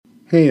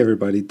Hey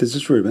everybody, this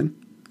is Ruben,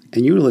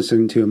 and you're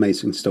listening to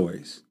Amazing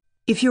Stories.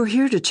 If you're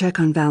here to check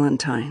on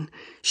Valentine,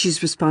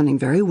 she's responding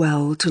very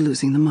well to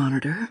losing the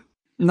monitor.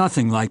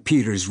 Nothing like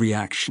Peter's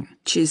reaction.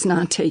 She's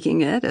not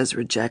taking it as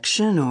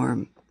rejection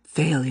or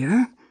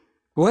failure.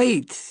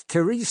 Wait,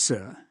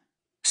 Teresa.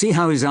 See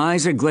how his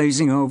eyes are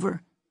glazing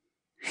over?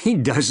 He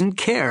doesn't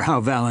care how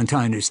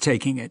Valentine is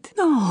taking it.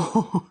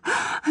 Oh,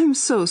 I'm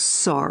so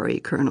sorry,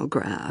 Colonel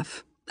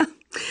Graff.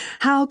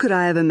 How could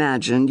I have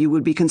imagined you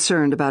would be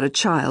concerned about a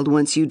child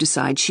once you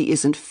decide she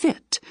isn't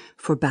fit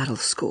for battle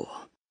school?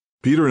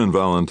 Peter and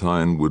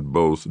Valentine would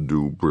both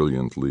do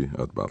brilliantly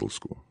at battle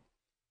school.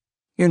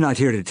 You're not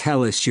here to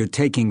tell us you're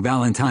taking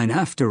Valentine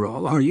after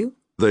all, are you?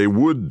 They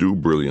would do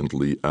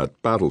brilliantly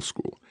at battle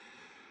school.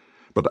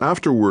 But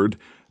afterward,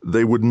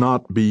 they would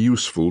not be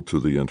useful to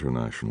the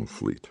International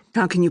Fleet.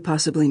 How can you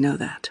possibly know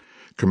that?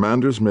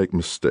 Commanders make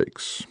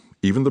mistakes,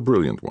 even the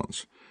brilliant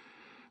ones.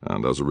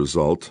 And as a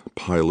result,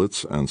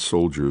 pilots and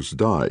soldiers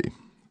die.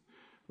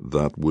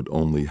 That would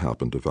only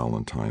happen to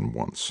Valentine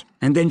once.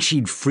 And then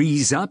she'd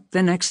freeze up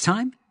the next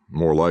time?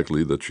 More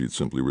likely that she'd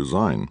simply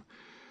resign,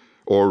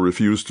 or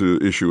refuse to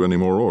issue any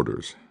more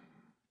orders.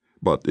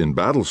 But in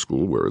battle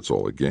school, where it's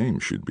all a game,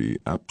 she'd be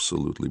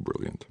absolutely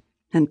brilliant.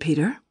 And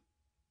Peter?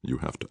 You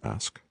have to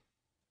ask.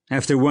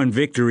 After one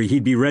victory,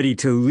 he'd be ready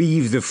to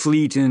leave the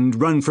fleet and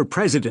run for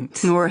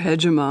president. Or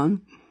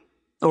hegemon.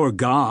 Or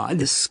God.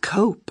 The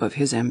scope of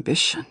his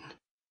ambition.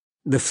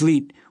 The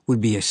fleet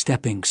would be a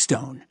stepping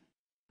stone.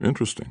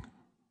 Interesting.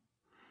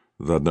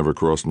 That never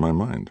crossed my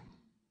mind.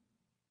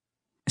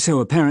 So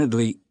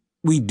apparently,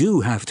 we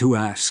do have to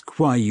ask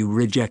why you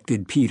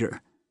rejected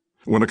Peter.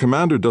 When a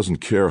commander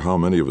doesn't care how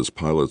many of his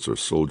pilots or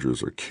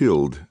soldiers are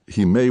killed,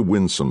 he may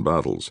win some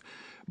battles,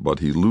 but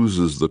he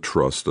loses the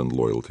trust and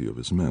loyalty of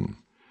his men.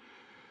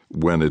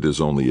 When it is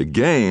only a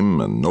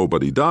game and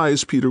nobody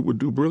dies, Peter would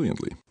do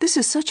brilliantly. This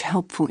is such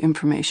helpful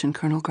information,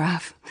 Colonel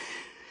Graff.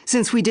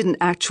 Since we didn't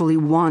actually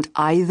want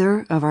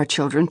either of our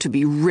children to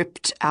be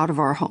ripped out of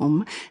our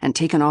home and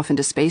taken off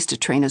into space to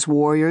train as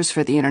warriors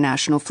for the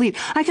International Fleet,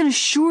 I can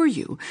assure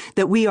you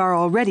that we are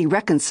already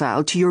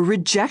reconciled to your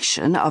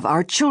rejection of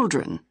our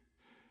children.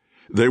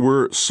 They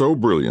were so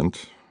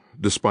brilliant,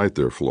 despite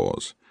their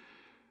flaws,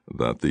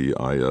 that the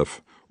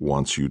IF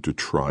wants you to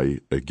try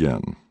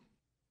again.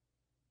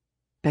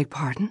 Beg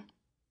pardon?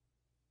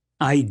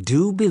 I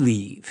do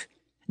believe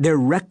they're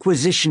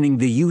requisitioning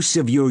the use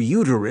of your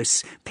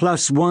uterus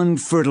plus one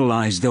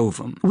fertilized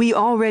ovum. We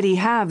already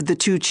have the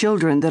 2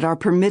 children that are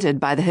permitted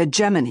by the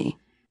hegemony.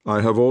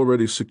 I have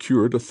already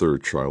secured a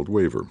third child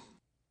waiver.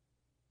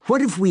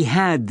 What if we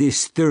had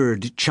this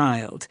third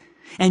child,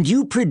 and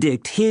you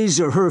predict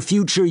his or her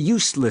future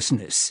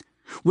uselessness?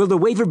 Will the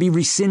waiver be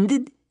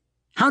rescinded?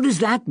 How does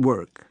that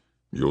work?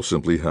 You'll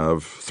simply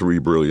have 3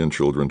 brilliant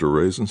children to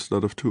raise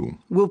instead of 2.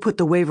 We'll put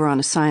the waiver on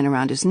a sign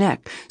around his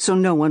neck, so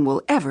no one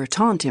will ever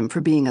taunt him for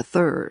being a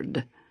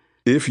third.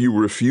 If you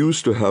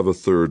refuse to have a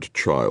third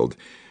child,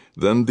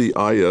 then the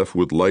IF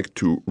would like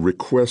to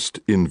request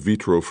in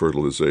vitro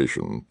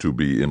fertilization to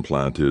be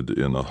implanted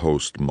in a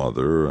host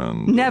mother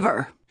and...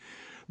 Never!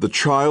 The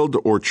child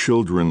or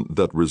children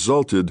that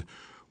resulted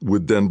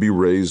would then be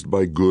raised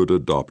by good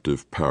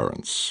adoptive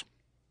parents.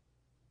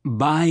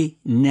 By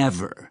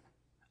never.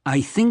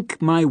 I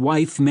think my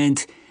wife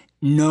meant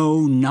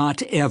no,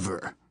 not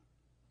ever.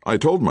 I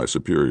told my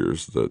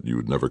superiors that you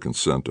would never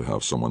consent to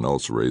have someone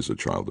else raise a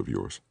child of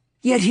yours.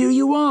 Yet here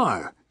you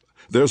are.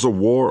 There's a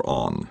war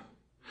on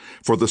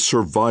for the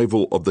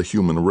survival of the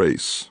human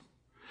race.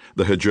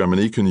 The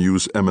hegemony can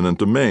use eminent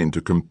domain to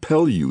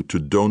compel you to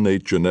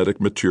donate genetic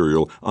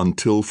material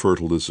until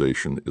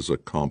fertilization is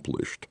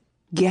accomplished.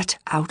 Get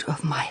out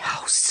of my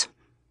house.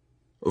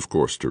 Of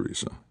course,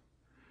 Teresa.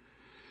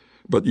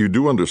 But you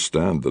do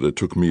understand that it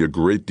took me a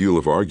great deal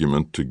of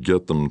argument to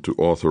get them to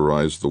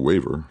authorize the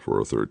waiver for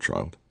a third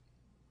child.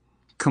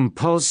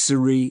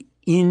 Compulsory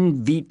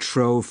in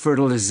vitro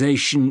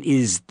fertilization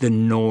is the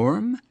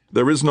norm?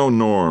 There is no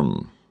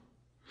norm.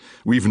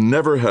 We've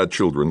never had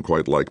children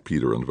quite like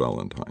Peter and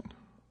Valentine.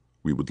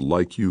 We would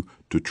like you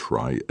to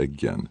try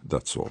again,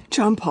 that's all.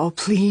 John Paul,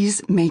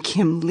 please make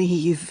him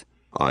leave.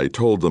 I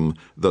told them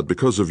that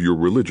because of your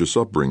religious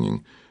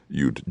upbringing,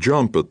 you'd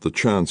jump at the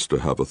chance to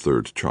have a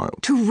third child.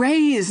 To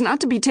raise, not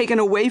to be taken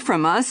away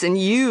from us and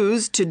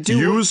used to do...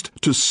 Used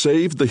to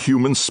save the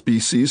human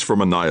species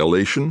from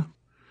annihilation?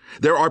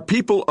 There are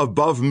people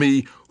above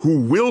me who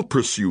will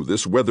pursue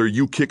this whether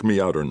you kick me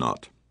out or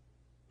not.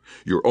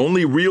 Your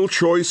only real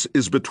choice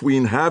is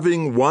between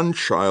having one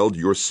child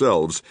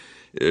yourselves.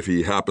 If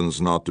he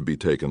happens not to be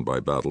taken by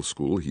battle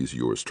school, he's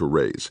yours to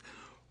raise.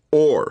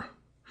 Or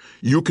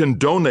you can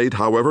donate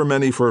however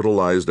many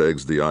fertilized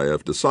eggs the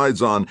IF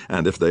decides on,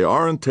 and if they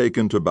aren't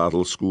taken to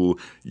battle school,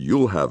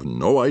 you'll have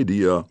no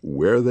idea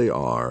where they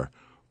are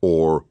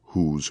or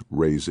who's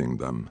raising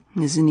them.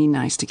 Isn't he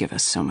nice to give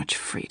us so much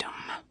freedom?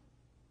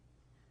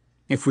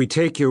 If we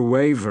take your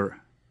waiver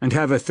and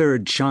have a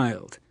third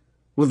child,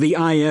 will the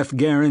IF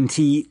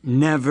guarantee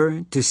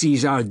never to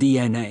seize our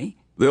DNA?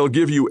 They'll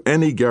give you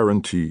any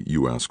guarantee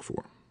you ask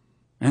for.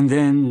 And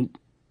then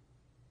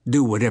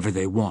do whatever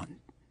they want.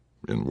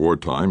 In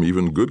wartime,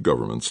 even good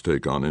governments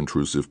take on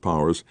intrusive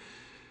powers.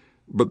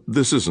 But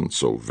this isn't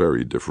so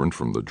very different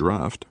from the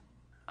draft.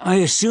 I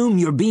assume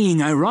you're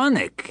being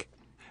ironic.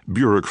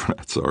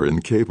 Bureaucrats are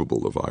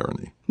incapable of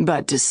irony.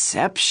 But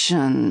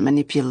deception,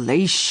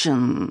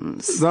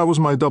 manipulations. That was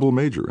my double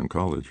major in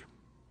college.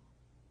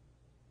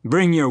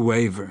 Bring your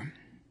waiver.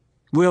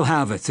 We'll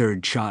have a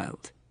third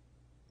child.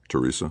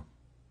 Teresa?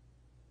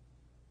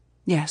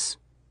 Yes.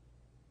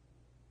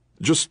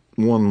 Just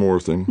one more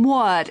thing.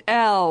 What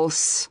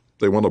else?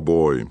 They want a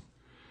boy.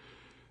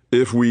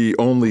 If we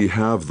only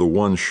have the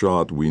one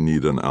shot, we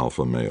need an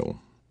alpha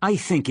male. I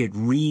think it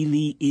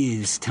really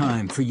is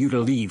time for you to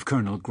leave,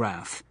 Colonel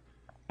Graff.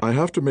 I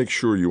have to make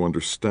sure you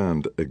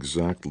understand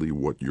exactly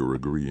what you're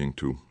agreeing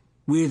to.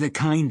 We're the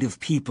kind of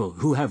people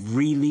who have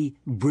really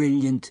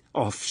brilliant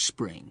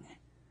offspring.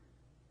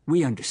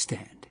 We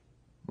understand.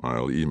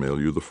 I'll email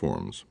you the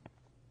forms.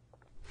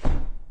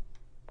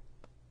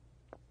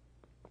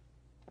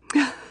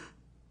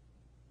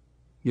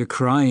 You're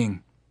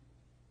crying.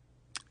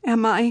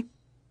 Am I?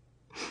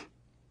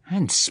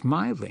 And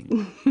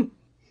smiling.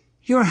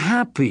 You're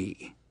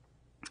happy.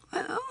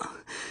 Well,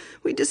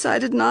 we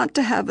decided not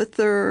to have a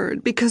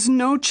third because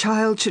no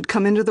child should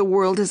come into the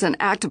world as an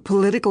act of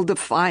political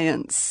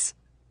defiance.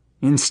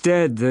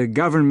 Instead, the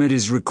government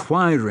is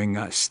requiring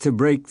us to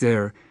break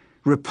their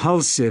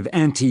repulsive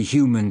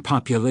anti-human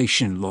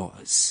population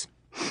laws.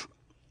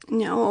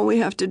 Now all we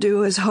have to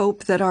do is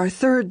hope that our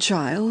third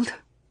child,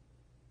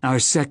 Our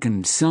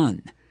second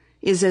son,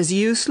 is as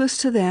useless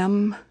to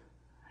them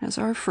as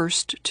our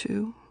first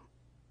two.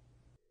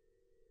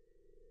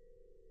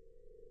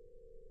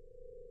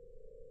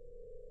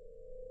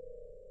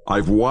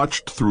 I've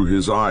watched through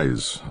his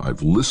eyes,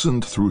 I've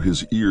listened through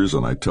his ears,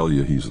 and I tell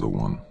you he's the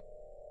one.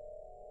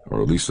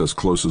 Or at least as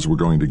close as we're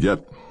going to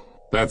get.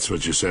 That's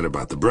what you said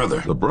about the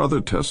brother. The brother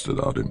tested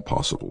out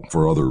impossible,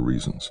 for other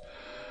reasons.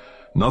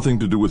 Nothing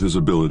to do with his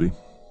ability.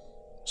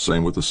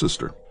 Same with the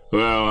sister.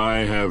 Well, I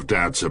have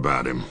doubts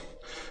about him.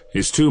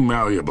 He's too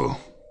malleable,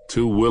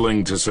 too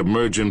willing to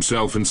submerge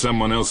himself in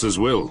someone else's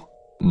will.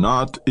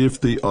 Not if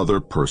the other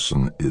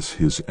person is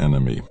his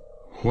enemy.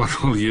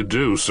 What will you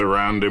do,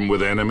 surround him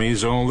with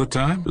enemies all the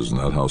time? Isn't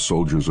that how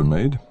soldiers are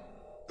made?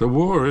 The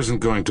war isn't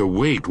going to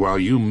wait while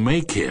you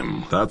make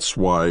him. That's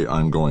why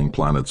I'm going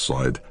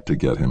planetside, to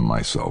get him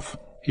myself.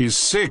 He's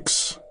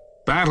 6.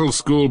 Battle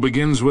school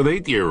begins with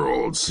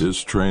 8-year-olds.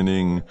 His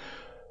training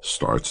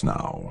starts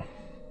now.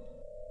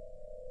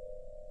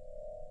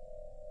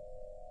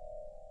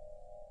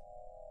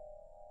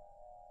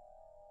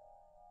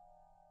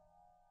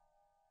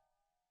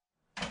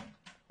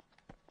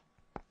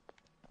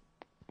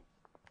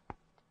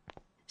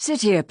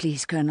 Sit here,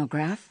 please, Colonel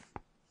Graff.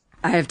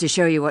 I have to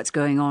show you what's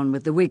going on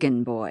with the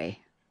Wigan boy.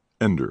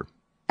 Ender.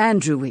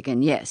 Andrew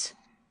Wigan, yes.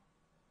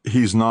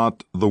 He's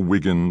not the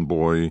Wigan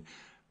boy,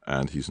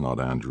 and he's not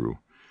Andrew.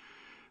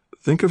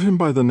 Think of him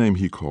by the name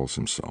he calls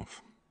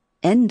himself.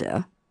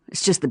 Ender?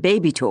 It's just the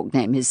baby talk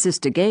name his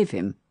sister gave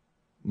him.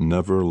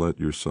 Never let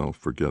yourself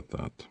forget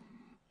that.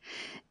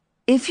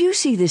 If you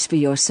see this for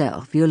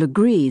yourself, you'll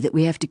agree that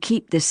we have to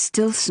keep this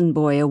Stilson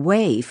boy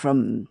away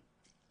from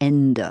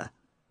Ender.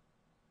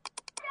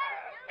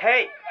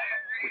 Hey,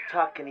 we're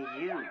talking to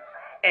you,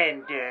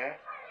 Ender.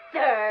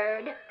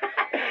 Third.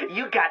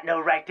 You got no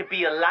right to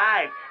be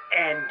alive,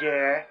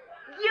 Ender.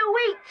 You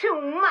eat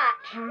too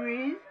much.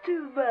 Breathe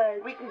too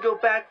much. We can go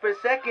back for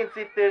seconds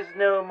if there's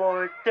no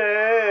more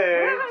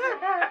thirds.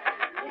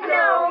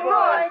 No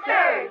more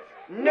thirds.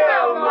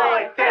 No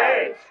more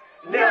thirds.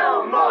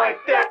 No more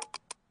thirds.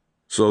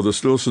 So the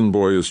Stilson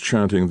boy is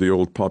chanting the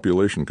old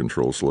population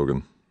control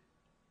slogan.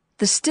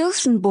 The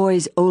Stilson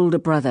boy's older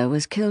brother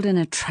was killed in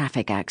a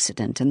traffic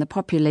accident, and the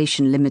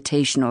Population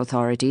Limitation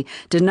Authority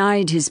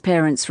denied his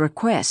parents'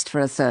 request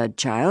for a third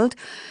child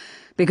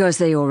because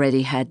they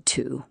already had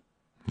 2.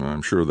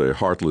 I'm sure they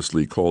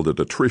heartlessly called it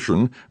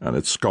attrition, and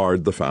it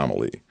scarred the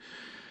family.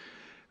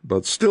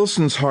 But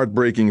Stilson's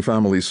heartbreaking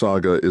family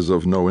saga is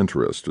of no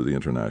interest to the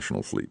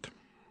International Fleet.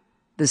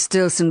 The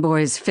Stilson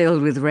boy is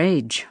filled with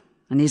rage,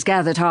 and he's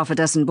gathered half a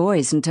dozen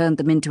boys and turned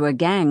them into a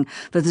gang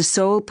for the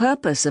sole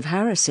purpose of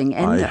harassing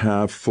Ender. I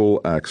have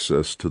full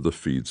access to the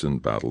feeds in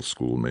battle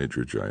school,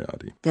 Major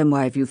Jayati. Then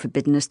why have you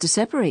forbidden us to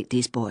separate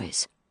these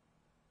boys?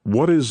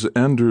 What is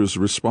Ender's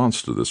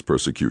response to this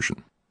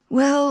persecution?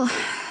 Well,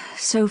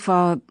 so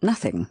far,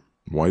 nothing.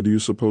 Why do you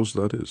suppose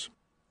that is?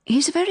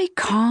 He's a very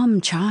calm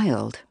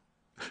child.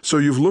 So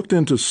you've looked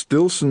into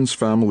Stilson's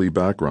family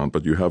background,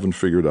 but you haven't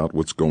figured out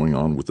what's going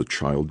on with the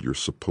child you're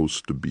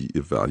supposed to be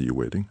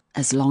evaluating?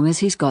 As long as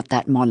he's got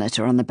that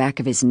monitor on the back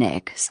of his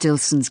neck,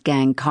 Stilson's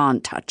gang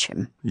can't touch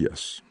him.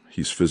 Yes,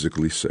 he's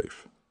physically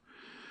safe.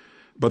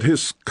 But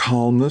his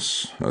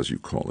calmness, as you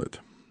call it,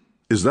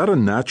 is that a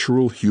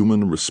natural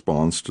human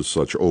response to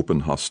such open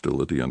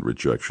hostility and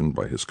rejection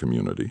by his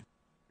community?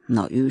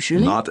 Not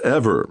usually. Not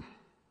ever.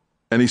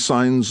 Any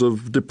signs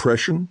of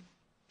depression,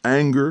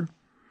 anger,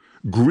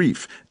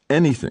 grief,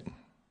 anything?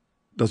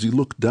 Does he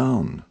look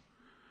down?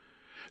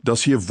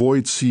 Does he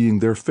avoid seeing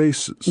their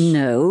faces?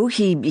 No,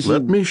 he...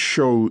 Let me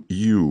show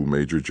you,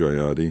 Major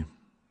Jayati,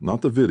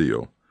 not the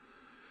video.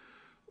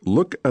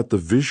 Look at the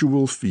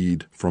visual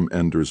feed from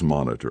Ender's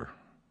monitor.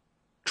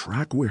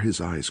 Track where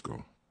his eyes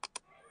go.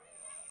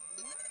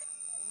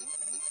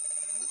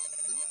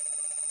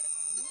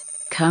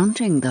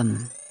 Counting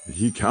them.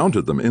 He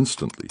counted them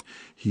instantly.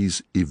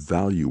 He's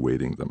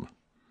evaluating them.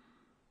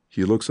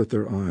 He looks at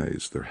their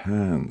eyes, their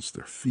hands,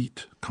 their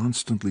feet,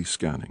 constantly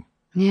scanning.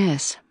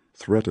 Yes.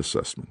 Threat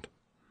assessment.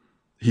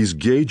 He's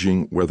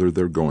gauging whether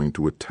they're going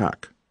to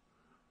attack.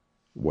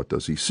 What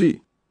does he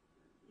see?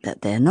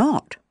 That they're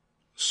not.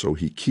 So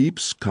he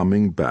keeps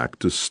coming back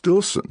to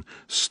Stilson.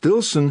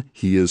 Stilson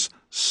he is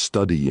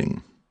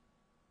studying.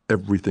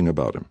 Everything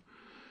about him.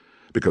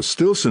 Because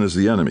Stilson is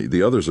the enemy,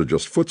 the others are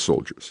just foot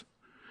soldiers.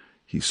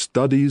 He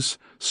studies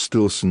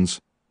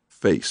Stilson's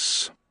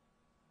face.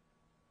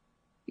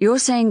 You're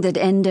saying that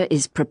Ender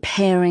is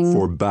preparing...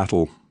 For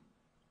battle.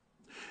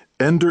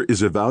 Ender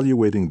is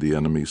evaluating the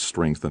enemy's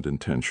strength and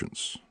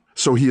intentions.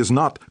 So he is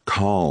not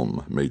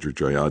calm, Major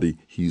Jayati.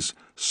 He's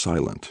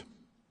silent.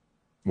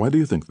 Why do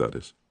you think that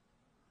is?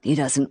 He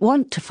doesn't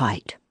want to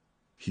fight.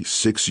 He's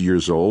 6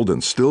 years old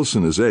and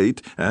Stilson is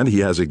 8, and he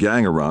has a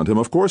gang around him.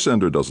 Of course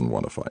Ender doesn't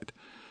want to fight.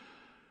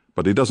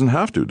 But he doesn't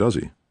have to, does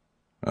he?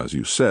 As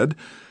you said,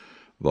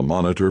 the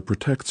monitor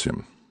protects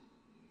him.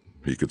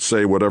 He could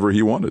say whatever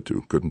he wanted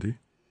to, couldn't he?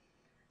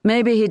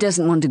 Maybe he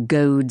doesn't want to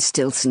goad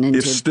Stilson into...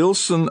 If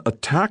Stilson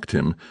attacked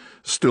him,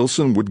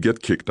 Stilson would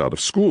get kicked out of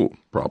school.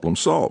 Problem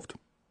solved.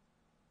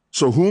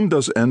 So whom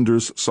does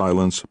Ender's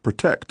silence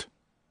protect?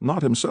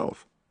 Not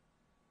himself.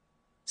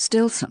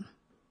 Stilson.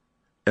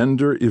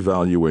 Ender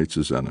evaluates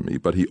his enemy,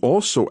 but he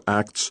also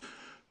acts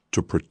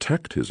to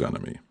protect his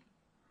enemy.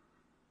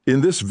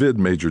 In this vid,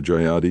 Major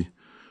Jayati,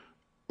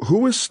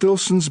 who is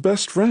Stilson's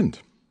best friend?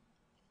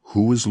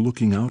 Who is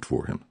looking out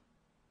for him?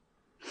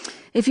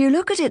 If you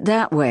look at it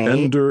that way...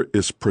 Ender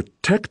is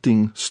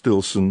protecting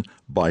Stilson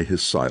by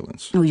his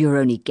silence. Oh, you're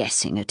only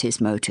guessing at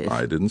his motive.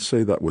 I didn't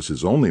say that was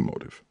his only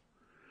motive.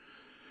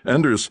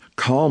 Ender's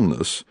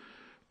calmness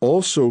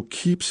also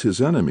keeps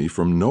his enemy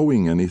from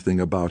knowing anything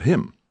about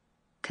him.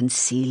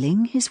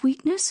 Concealing his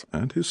weakness?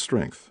 And his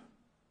strength.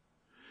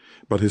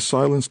 But his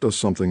silence does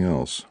something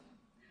else.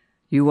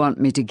 You want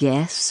me to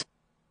guess?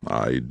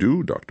 I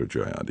do, Dr.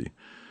 Jayati,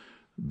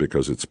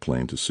 because it's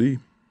plain to see.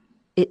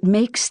 It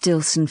makes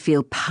Stilson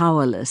feel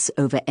powerless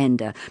over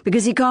Ender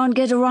because he can't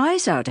get a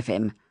rise out of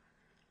him.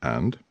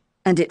 And?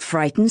 And it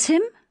frightens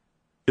him?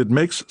 It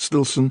makes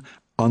Stilson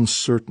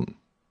uncertain,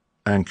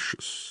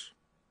 anxious.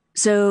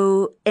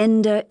 So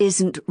Ender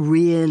isn't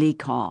really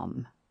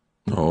calm?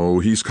 Oh,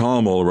 he's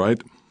calm, all right.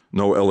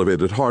 No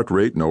elevated heart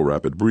rate, no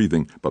rapid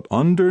breathing. But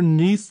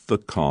underneath the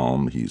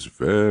calm, he's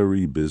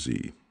very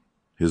busy.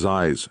 His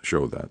eyes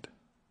show that.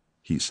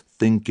 He's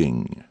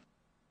thinking.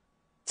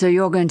 So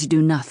you're going to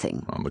do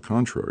nothing? On the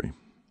contrary.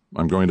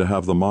 I'm going to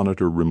have the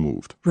monitor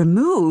removed.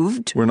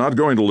 Removed? We're not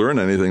going to learn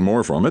anything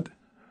more from it.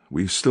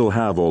 We still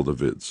have all the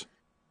vids.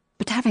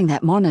 But having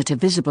that monitor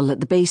visible at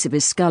the base of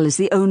his skull is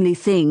the only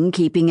thing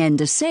keeping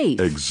Ender safe.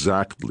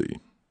 Exactly.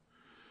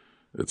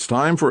 It's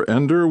time for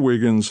Ender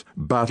Wiggins'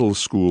 Battle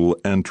School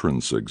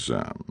entrance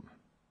exam.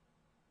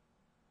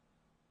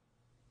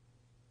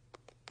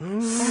 All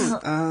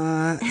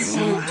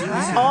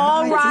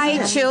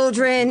right,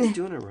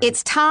 children.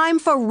 It's time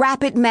for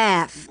rapid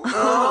math.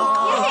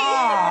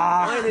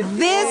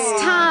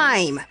 This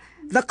time,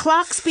 the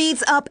clock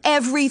speeds up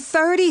every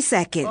 30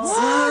 seconds.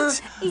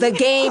 What? The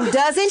game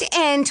doesn't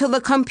end till the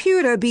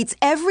computer beats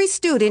every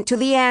student to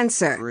the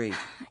answer. Great.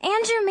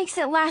 Andrew makes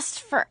it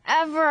last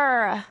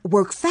forever.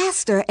 Work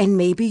faster and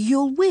maybe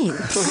you'll win.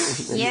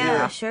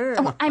 Yeah, sure.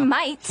 Oh, I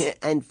might.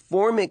 And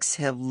Formix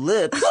have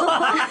lips.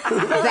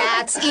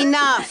 That's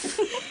enough.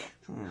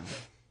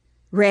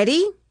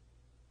 Ready?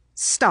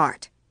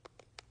 Start.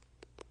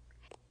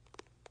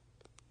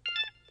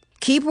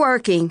 Keep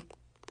working.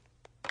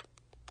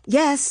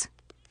 Yes.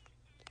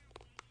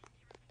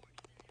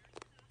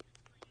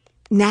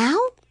 Now?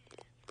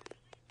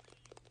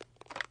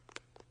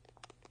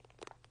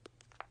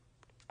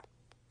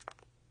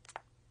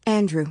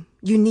 Andrew,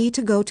 you need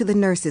to go to the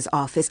nurse's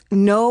office.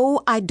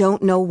 No, I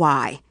don't know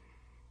why.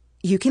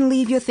 You can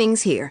leave your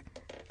things here.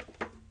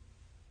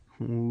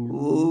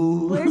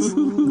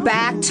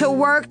 Back to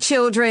work,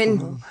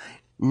 children.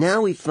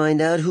 Now we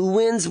find out who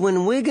wins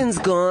when Wiggins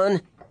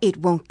gone. It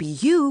won't be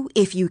you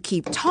if you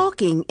keep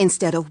talking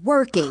instead of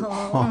working. Shut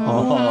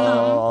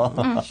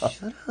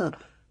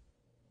up.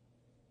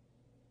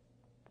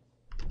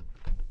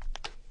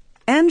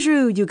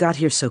 Andrew, you got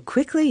here so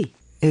quickly.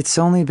 It's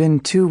only been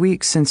 2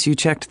 weeks since you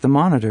checked the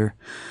monitor.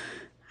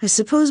 I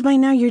suppose by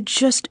now you're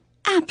just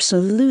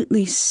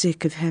absolutely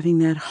sick of having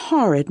that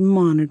horrid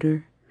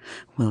monitor.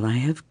 Well, I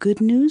have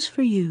good news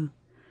for you.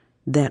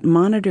 That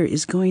monitor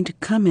is going to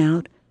come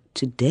out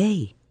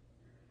today.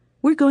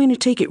 We're going to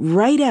take it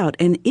right out,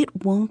 and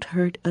it won't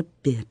hurt a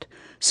bit.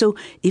 So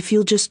if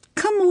you'll just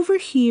come over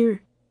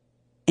here.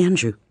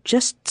 Andrew,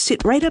 just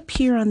sit right up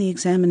here on the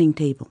examining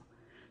table.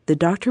 The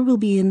doctor will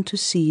be in to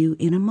see you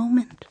in a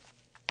moment.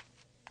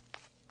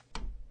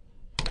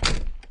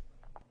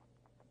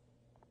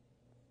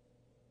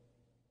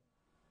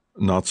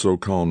 Not so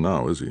calm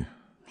now, is he?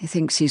 He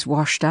thinks he's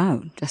washed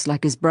out, just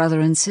like his brother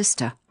and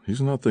sister. He's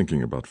not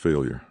thinking about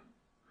failure.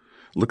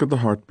 Look at the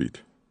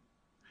heartbeat.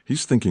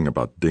 He's thinking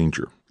about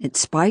danger. It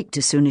spiked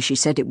as soon as she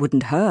said it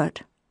wouldn't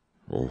hurt.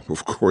 Oh,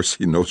 of course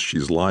he knows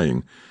she's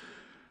lying.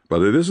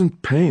 But it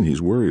isn't pain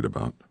he's worried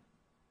about.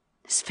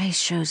 His face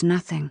shows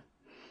nothing.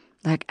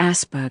 Like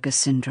Asperger's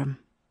syndrome.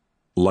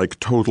 Like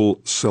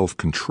total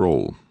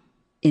self-control.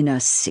 In a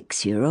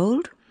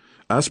 6-year-old?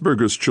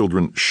 Asperger's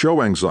children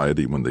show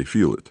anxiety when they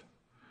feel it.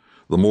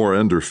 The more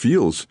Ender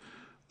feels,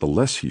 the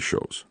less he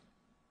shows.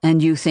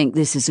 And you think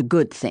this is a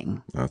good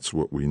thing? That's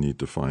what we need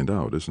to find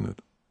out, isn't it?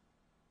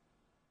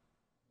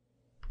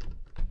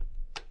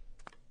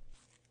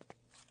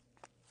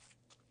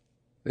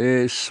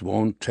 This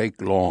won't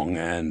take long,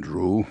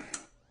 Andrew.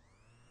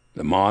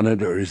 The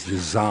monitor is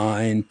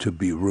designed to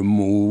be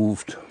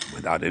removed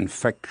without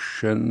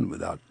infection,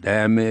 without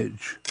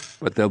damage.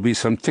 But there'll be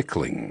some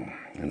tickling,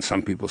 and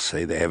some people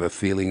say they have a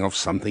feeling of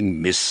something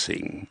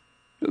missing.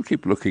 You'll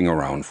keep looking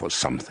around for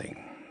something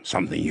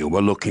you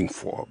were looking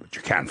for, but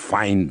you can't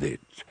find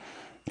it,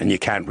 and you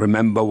can't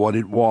remember what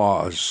it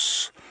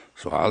was.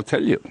 So I'll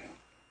tell you,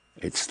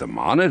 it's the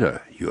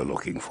monitor you're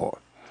looking for,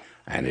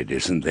 and it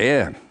isn't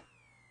there.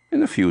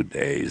 In a few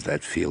days,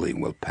 that feeling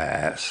will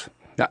pass.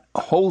 Now,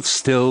 hold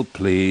still,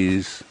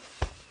 please.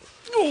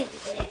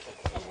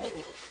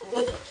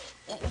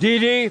 Dee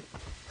Dee,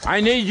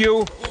 I need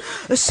you.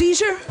 A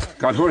seizure?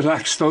 Got to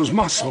relax those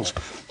muscles.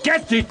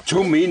 Get it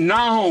to me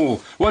now.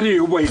 What are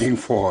you waiting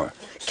for?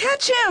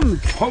 Catch him!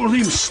 Hold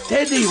him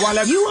steady while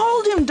I... You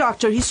hold him,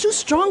 Doctor. He's too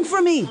strong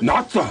for me.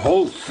 Not the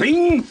whole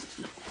thing.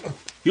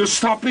 You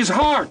stop his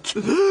heart.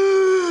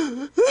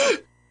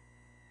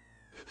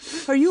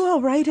 Are you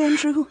all right,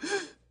 Andrew?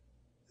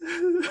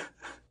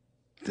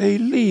 They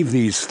leave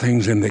these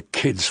things in the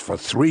kids for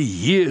 3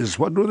 years.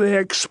 What do they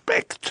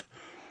expect?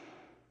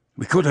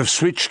 We could have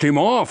switched him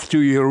off. Do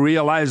you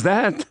realize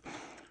that?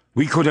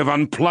 We could have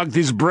unplugged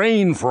his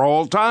brain for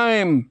all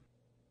time.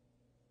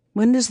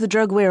 When does the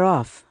drug wear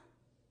off?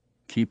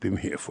 Keep him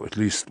here for at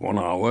least 1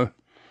 hour.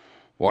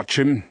 Watch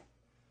him.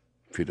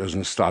 If he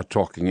doesn't start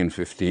talking in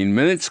 15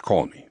 minutes,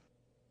 call me.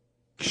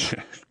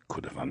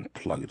 Could have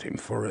unplugged him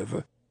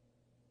forever.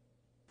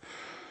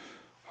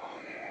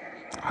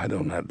 I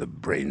don't have the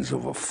brains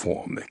of a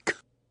formic.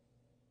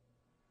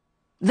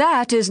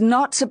 That is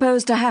not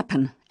supposed to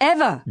happen.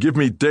 Ever. Give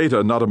me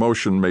data, not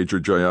emotion, Major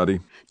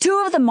Jayati.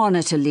 2 of the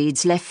monitor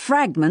leads left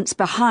fragments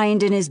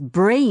behind in his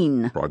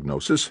brain.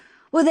 Prognosis?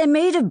 Well, they're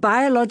made of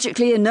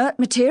biologically inert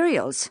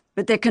materials,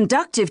 but they're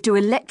conductive to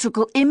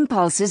electrical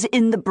impulses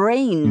in the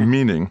brain.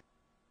 Meaning?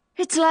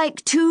 It's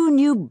like 2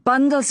 new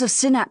bundles of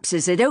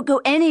synapses. They don't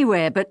go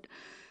anywhere, but...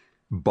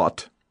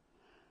 But?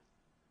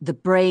 The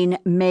brain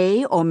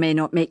may or may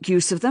not make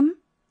use of them.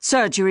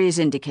 Surgery is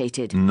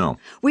indicated. No.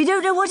 We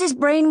don't know what his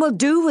brain will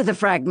do with the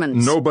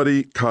fragments.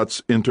 Nobody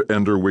cuts into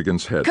Ender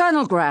Wiggins' head.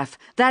 Colonel Graff,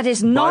 that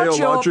is not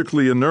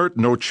Biologically inert,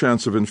 no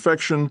chance of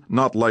infection,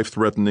 not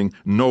life-threatening.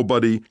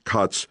 Nobody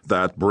cuts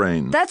that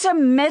brain. That's a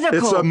medical...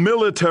 It's a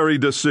military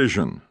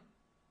decision.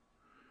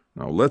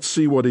 Now, let's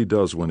see what he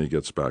does when he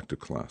gets back to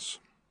class.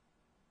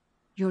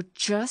 You're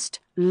just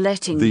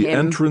letting The him...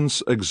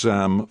 entrance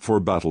exam for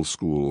battle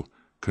school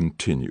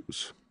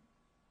continues.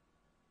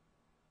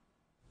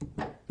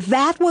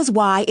 That was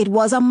why it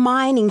was a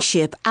mining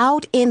ship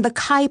out in the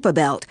Kuiper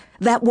Belt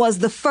that was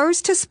the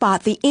first to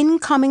spot the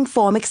incoming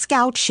Formic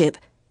scout ship.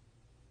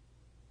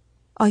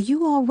 Are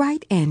you all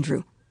right,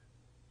 Andrew?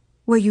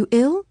 Were you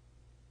ill?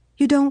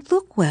 You don't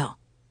look well.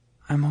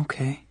 I'm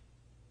okay.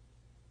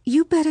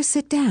 You better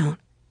sit down.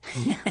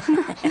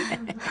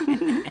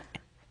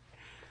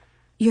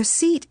 Your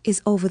seat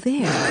is over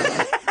there.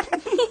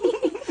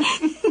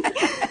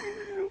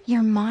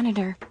 Your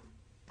monitor.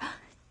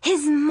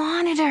 His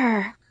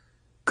monitor.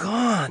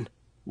 Gone.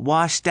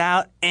 Washed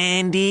out,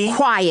 Andy.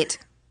 Quiet,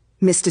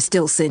 Mr.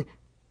 Stilson.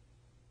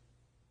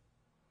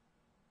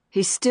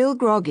 He's still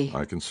groggy.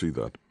 I can see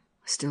that.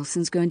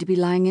 Stilson's going to be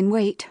lying in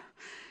wait.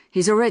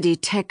 He's already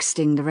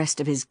texting the rest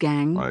of his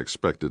gang. I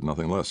expected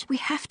nothing less. We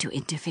have to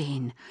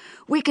intervene.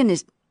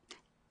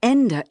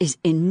 Ender is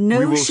in no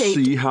shape.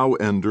 We will see how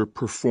Ender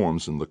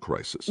performs in the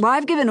crisis. Well,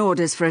 I've given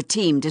orders for a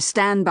team to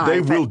stand by.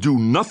 They will do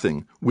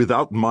nothing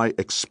without my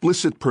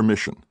explicit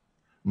permission.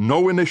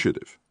 No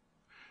initiative.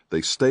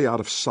 They stay out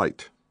of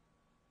sight.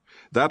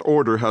 That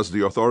order has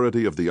the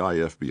authority of the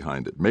IF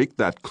behind it. Make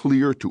that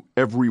clear to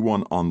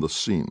everyone on the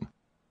scene.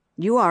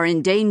 You are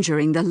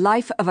endangering the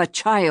life of a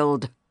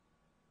child.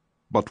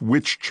 But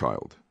which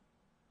child?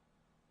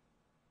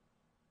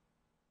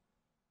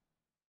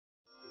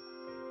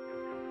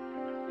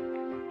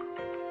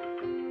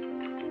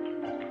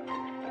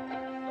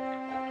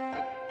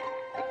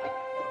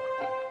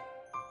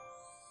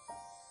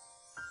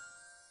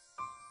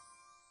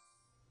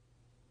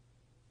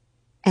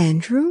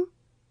 Andrew?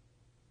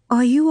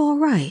 Are you all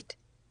right?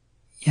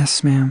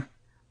 Yes, ma'am.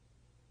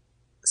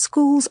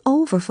 School's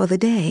over for the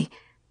day.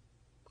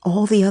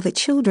 All the other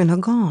children are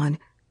gone.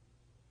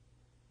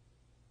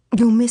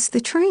 You'll miss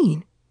the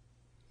train.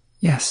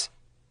 Yes.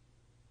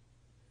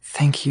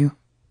 Thank you.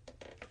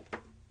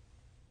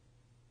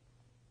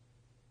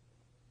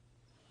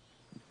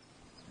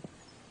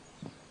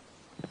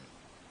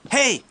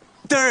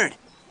 Third!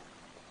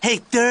 Hey,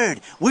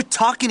 Third, we're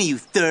talking to you,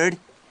 Third.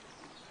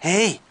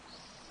 Hey,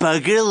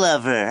 bugger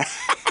lover.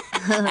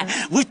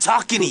 We're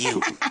talking to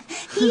you.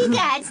 He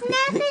got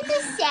nothing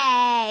to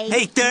say.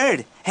 Hey,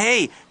 Third.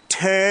 Hey,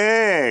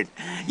 Turd.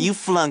 You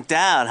flunked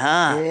out,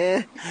 huh?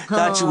 Yeah.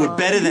 Thought you were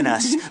better than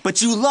us,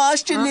 but you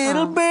lost your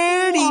little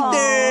birdie,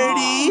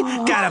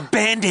 Thirdie. Got a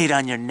Band-Aid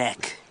on your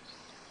neck.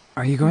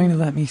 Are you going to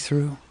let me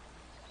through?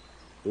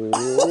 Are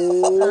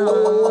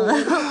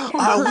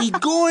we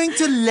going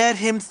to let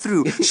him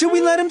through? Should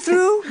we let him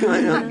through?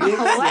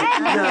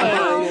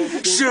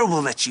 Sure,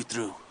 we'll let you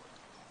through.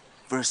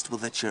 First,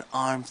 we'll let your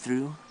arm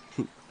through,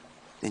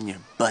 then your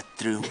butt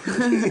through,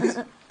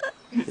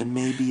 then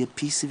maybe a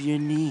piece of your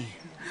knee.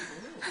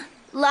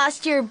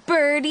 Lost your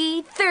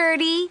birdie,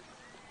 30.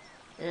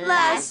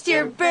 Lost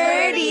your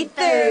birdie,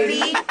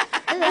 30.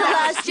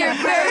 Lost your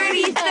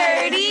birdie,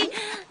 30.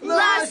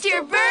 Lost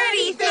your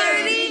birdie,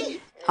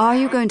 30. Are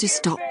you going to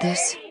stop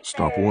this?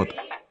 Stop what?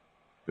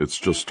 It's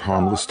just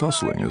harmless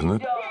tussling,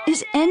 isn't it?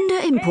 Is Ender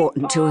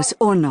important to us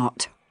or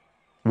not?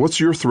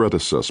 What's your threat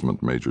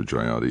assessment, Major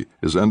Jayati?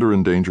 Is Ender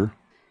in danger?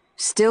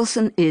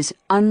 Stilson is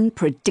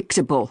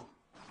unpredictable.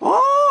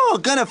 Oh,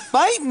 gonna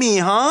fight me,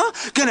 huh?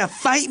 Gonna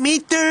fight me,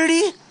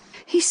 30?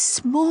 He's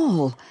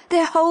small.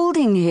 They're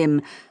holding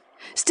him.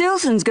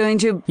 Stilson's going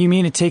to... You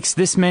mean it takes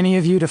this many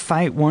of you to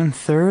fight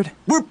 1/3?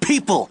 We're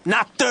people,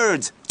 not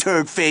thirds,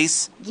 turd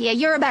face. Yeah,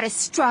 you're about as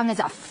strong as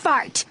a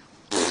fart.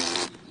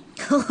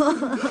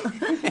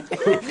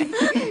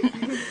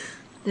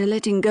 They're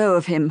letting go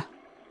of him.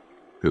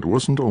 It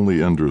wasn't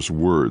only Ender's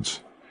words.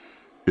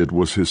 It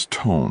was his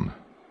tone.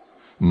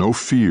 No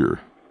fear.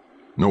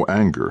 No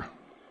anger.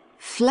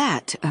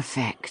 Flat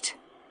effect.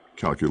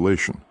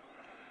 Calculation.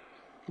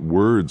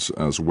 Words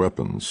as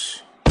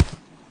weapons.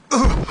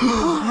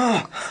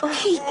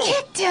 He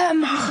kicked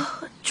him.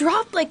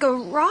 Dropped like a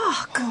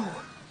rock.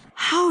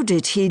 How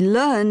did he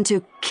learn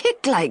to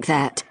kick like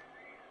that?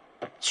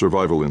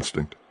 Survival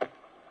instinct.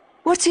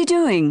 What's he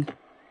doing?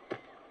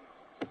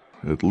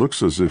 It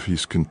looks as if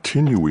he's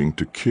continuing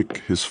to kick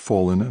his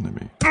fallen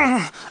enemy.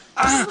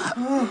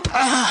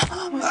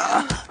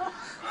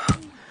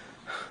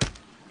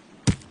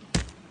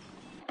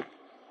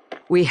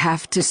 We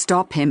have to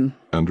stop him.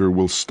 Ender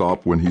will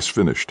stop when he's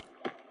finished.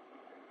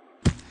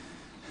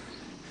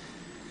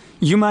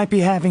 You might be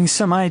having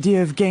some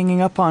idea of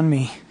ganging up on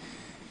me.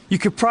 You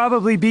could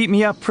probably beat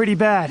me up pretty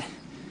bad.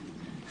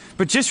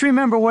 But just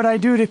remember what I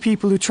do to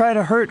people who try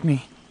to hurt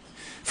me.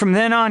 From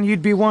then on,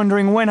 you'd be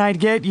wondering when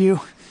I'd get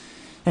you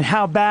and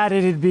how bad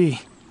it'd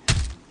be.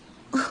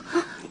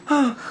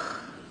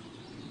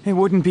 It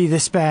wouldn't be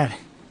this bad.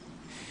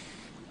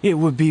 It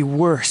would be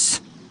worse.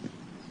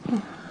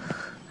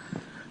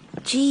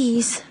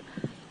 Jeez.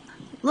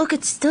 Look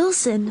at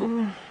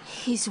Stilson.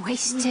 He's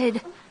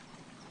wasted.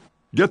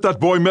 Get that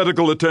boy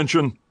medical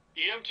attention.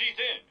 EMT's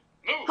in.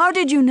 Move. How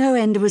did you know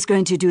Ender was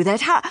going to do that?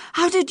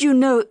 How did you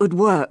know it would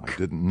work? I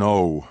didn't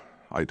know.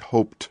 I'd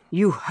hoped.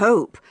 You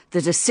hope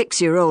that a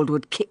 6-year-old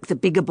would kick the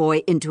bigger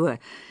boy into a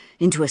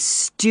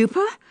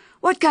stupor?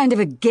 What kind of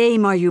a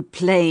game are you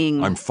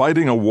playing? I'm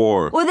fighting a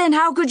war. Well, then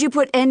how could you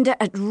put Ender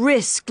at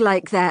risk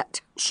like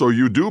that? So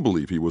you do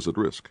believe he was at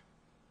risk?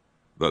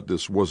 That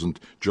this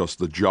wasn't just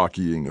the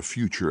jockeying of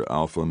future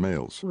alpha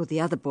males? Well, the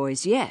other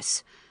boys,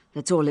 yes.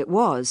 That's all it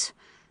was.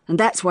 And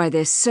that's why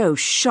they're so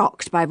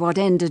shocked by what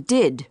Ender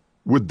did.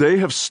 Would they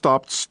have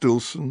stopped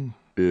Stilson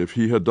if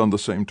he had done the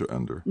same to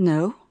Ender?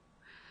 No.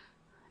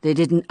 They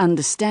didn't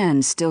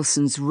understand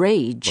Stilson's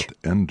rage. But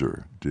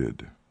Ender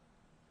did.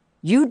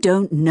 You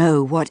don't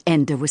know what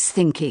Ender was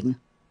thinking.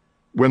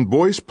 When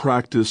boys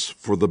practice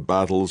for the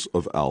battles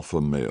of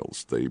alpha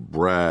males, they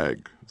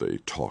brag, they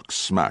talk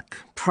smack.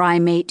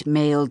 Primate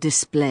male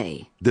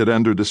display. Did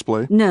Ender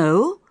display?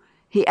 No.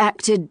 He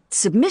acted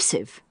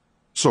submissive.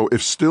 So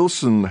if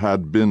Stilson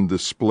had been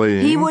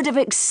displaying... He would have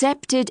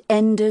accepted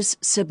Ender's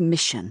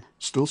submission.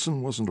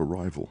 Stilson wasn't a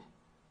rival.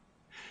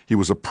 He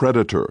was a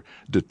predator,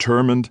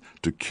 determined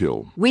to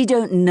kill. We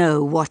don't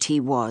know what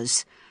he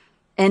was.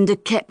 Ender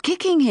kept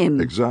kicking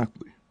him.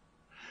 Exactly.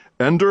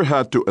 Ender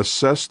had to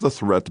assess the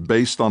threat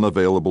based on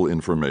available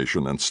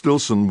information, and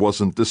Stilson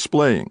wasn't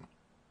displaying.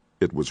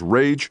 It was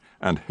rage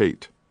and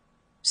hate.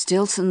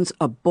 Stilson's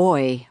a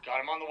boy.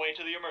 Got him on the way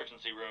to the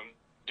emergency room,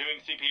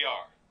 doing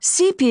CPR.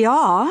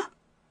 CPR?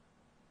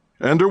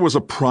 Ender was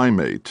a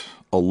primate,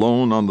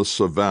 alone on the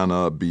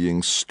savannah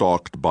being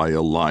stalked by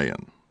a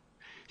lion.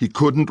 He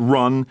couldn't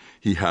run,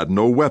 he had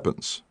no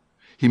weapons.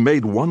 He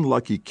made one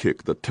lucky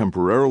kick that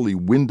temporarily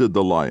winded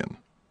the lion.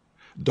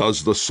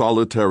 Does the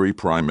solitary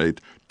primate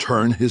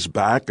turn his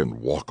back and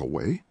walk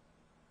away?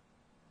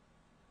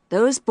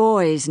 Those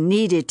boys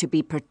needed to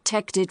be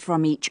protected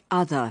from each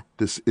other.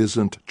 This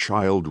isn't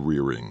child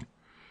rearing.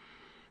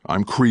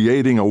 I'm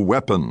creating a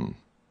weapon.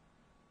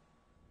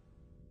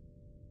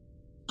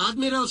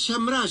 Admiral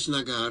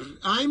Shamrajnagar,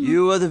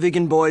 You are the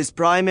Vigan Boys'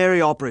 primary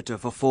operator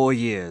for 4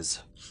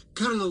 years.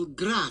 Colonel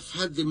Graf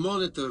had the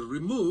monitor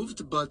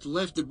removed, but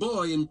left the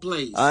boy in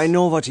place. I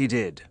know what he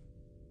did.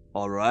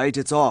 All right,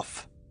 it's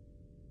off.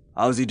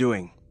 How's he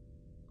doing?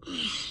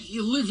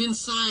 You live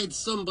inside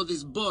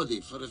somebody's body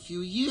for a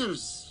few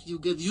years. You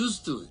get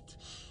used to it.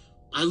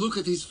 I look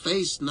at his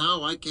face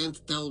now, I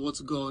can't tell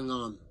what's going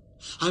on.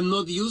 I'm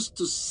not used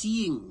to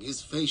seeing his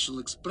facial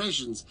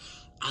expressions.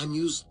 I'm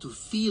used to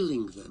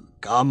feeling them.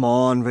 Come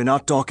on, we're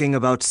not talking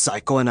about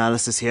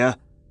psychoanalysis here.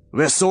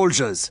 We're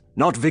soldiers,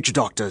 not witch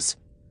doctors.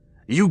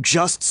 You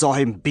just saw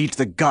him beat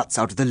the guts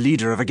out of the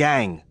leader of a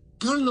gang.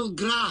 Colonel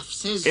Graff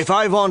says... If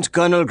I want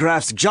Colonel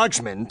Graff's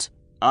judgment,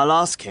 I'll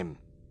ask him.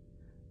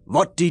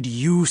 What did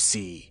you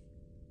see?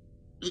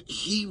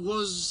 He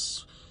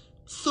was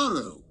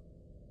thorough.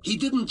 He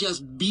didn't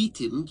just beat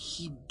him,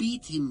 he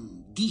beat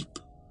him deep.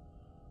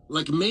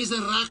 Like Mesa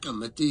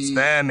Rackham at the...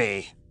 Spare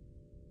me.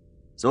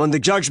 So in the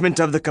judgment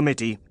of the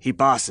committee, he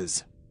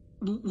passes.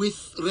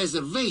 With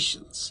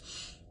reservations.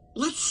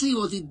 Let's see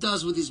what he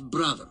does with his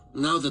brother,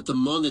 now that the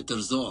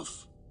monitor's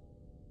off.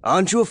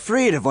 Aren't you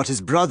afraid of what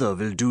his brother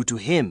will do to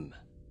him?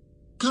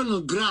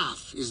 Colonel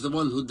Graff is the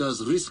one who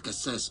does risk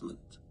assessment.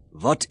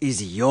 What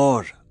is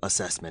your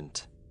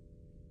assessment?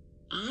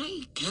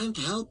 I can't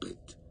help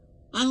it.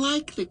 I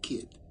like the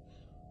kid.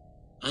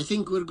 I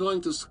think we're going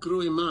to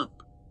screw him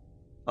up.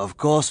 Of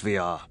course we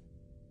are.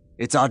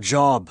 It's our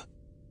job.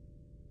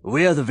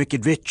 We're the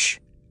Wicked Witch.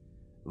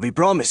 We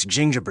promise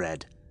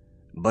gingerbread,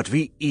 but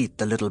we eat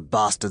the little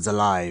bastards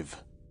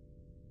alive.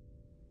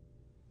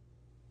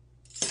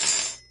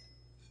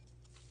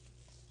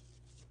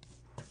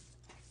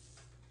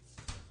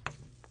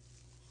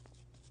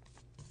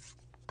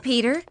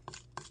 Peter?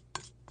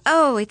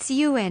 Oh, it's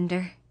you,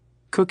 Ender.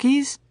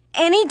 Cookies?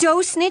 Any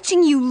dough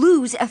snitching, you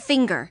lose a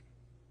finger.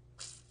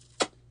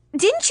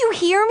 Didn't you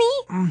hear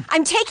me?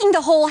 I'm taking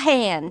the whole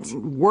hand.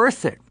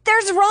 Worth it.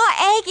 There's raw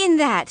egg in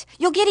that.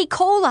 You'll get E.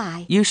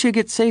 coli. You should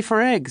get safer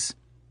eggs.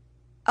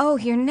 Oh,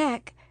 your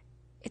neck.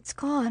 It's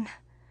gone.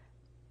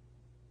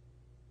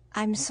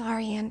 I'm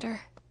sorry,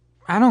 Ender.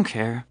 I don't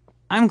care.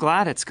 I'm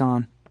glad it's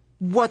gone.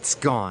 What's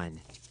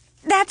gone?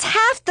 That's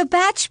half the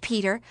batch,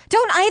 Peter.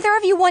 Don't either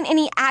of you want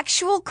any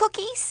actual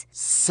cookies?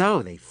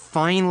 So they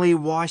finally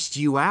washed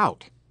you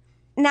out.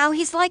 Now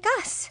he's like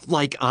us.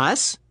 Like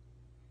us?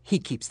 He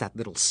keeps that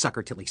little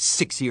sucker till he's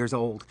 6 years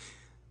old.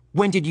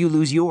 When did you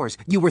lose yours?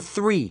 You were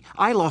 3.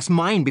 I lost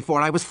mine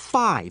before I was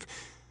 5.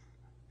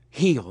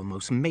 He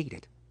almost made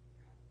it.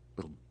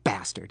 Little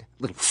bastard.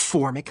 Little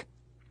formic.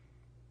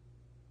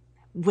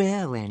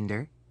 Well,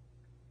 Ender,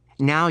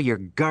 now your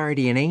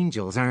guardian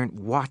angels aren't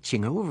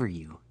watching over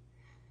you.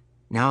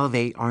 Now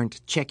they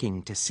aren't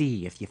checking to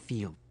see if you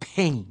feel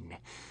pain,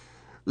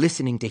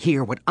 listening to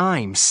hear what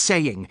I'm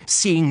saying,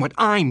 seeing what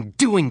I'm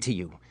doing to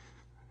you.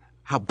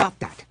 How about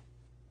that?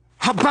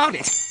 How about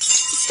it?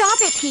 Stop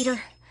it,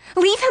 Peter.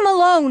 Leave him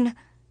alone.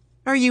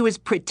 Are you his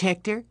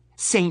protector?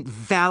 Saint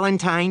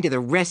Valentine to the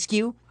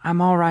rescue?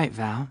 I'm all right,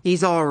 Val.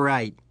 He's all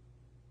right.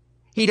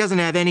 He doesn't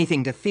have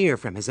anything to fear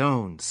from his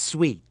own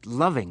sweet,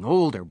 loving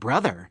older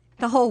brother.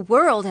 The whole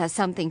world has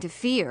something to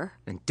fear.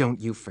 And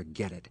don't you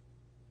forget it.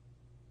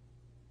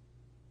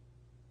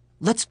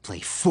 Let's play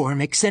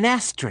Formics and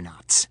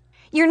Astronauts.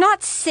 You're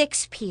not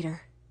 6,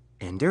 Peter.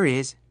 Ender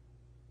is.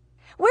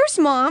 Where's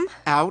Mom?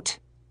 Out.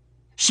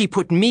 She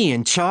put me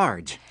in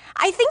charge.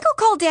 I think I'll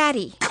call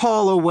Daddy.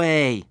 Call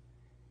away.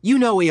 You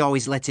know he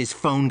always lets his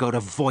phone go to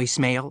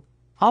voicemail.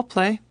 I'll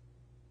play.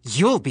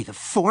 You'll be the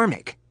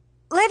Formic.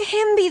 Let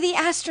him be the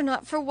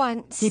astronaut for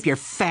once. Keep your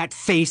fat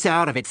face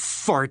out of it,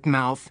 fart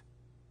mouth.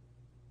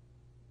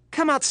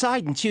 Come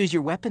outside and choose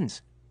your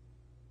weapons.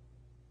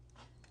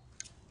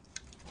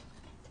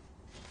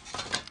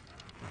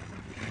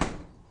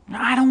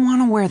 I don't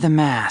want to wear the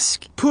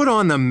mask. Put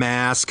on the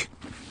mask.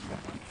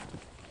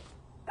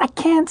 I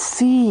can't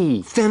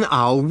see. Then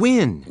I'll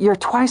win. You're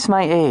twice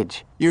my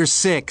age. You're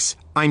 6.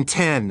 I'm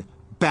 10.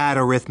 Bad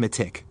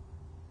arithmetic.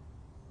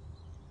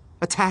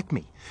 Attack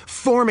me.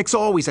 Formics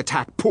always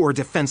attack poor,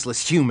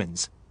 defenseless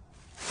humans.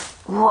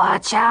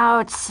 Watch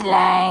out,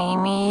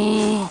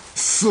 Slimy.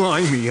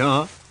 Slimy,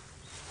 huh?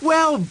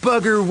 Well,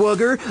 Bugger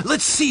Wugger,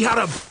 let's see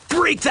how to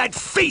break that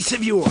face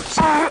of yours.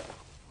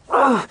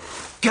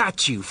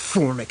 Got you,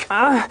 Formic.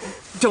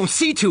 Don't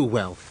see too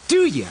well,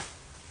 do you?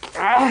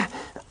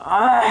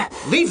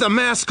 Leave the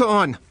mask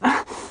on.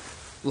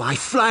 Lie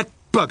flat,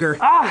 Bugger.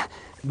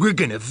 We're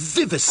gonna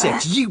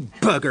vivisect you,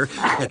 Bugger.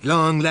 At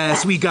long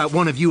last, we got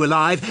one of you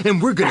alive,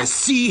 and we're gonna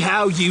see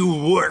how you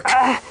work.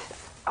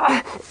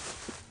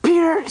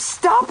 Peter,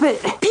 stop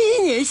it!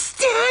 Peter,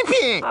 stop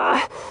it!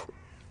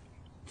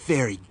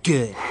 Very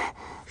good.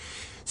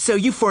 So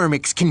you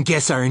Formics can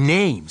guess our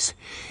names.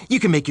 You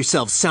can make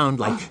yourselves sound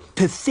like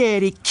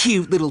pathetic,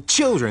 cute little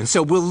children,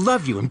 so we'll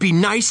love you and be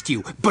nice to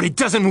you, but it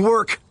doesn't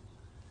work.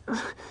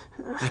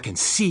 I can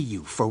see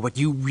you for what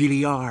you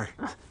really are.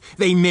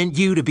 They meant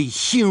you to be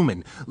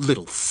human,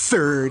 little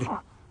third.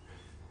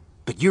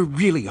 But you're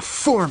really a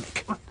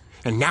Formic,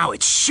 and now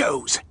it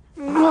shows.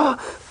 I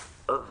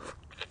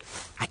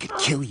could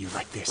kill you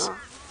like this.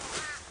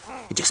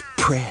 You just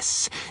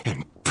press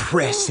and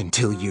press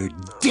until you're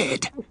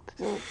dead.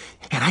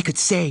 And I could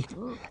say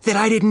that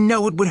I didn't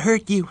know it would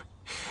hurt you,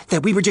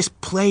 that we were just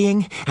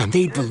playing and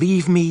they'd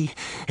believe me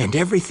and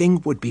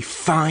everything would be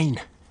fine.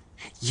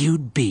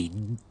 you'd be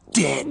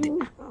dead.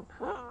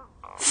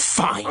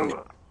 Fine.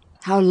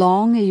 How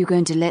long are you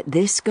going to let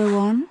this go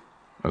on?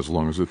 As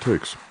long as it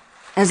takes.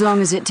 As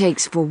long as it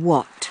takes for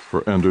what?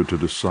 For Ender to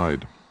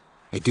decide.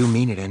 I do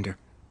mean it, Ender.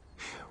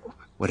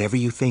 Whatever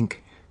you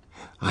think,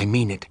 I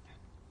mean it.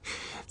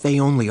 They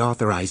only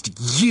authorized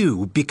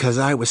you because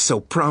I was so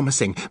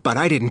promising, but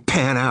I didn't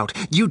pan out.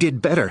 You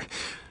did better.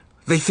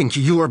 They think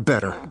you're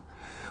better.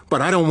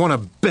 But I don't want a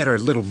better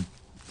little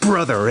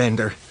brother,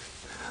 Ender.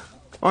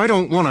 I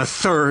don't want a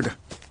third.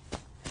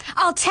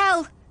 I'll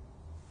tell.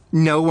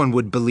 No one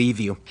would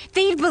believe you.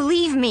 They'd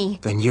believe me.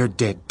 Then you're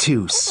dead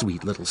too,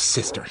 sweet little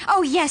sister.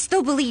 Oh, yes,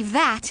 they'll believe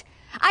that.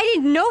 I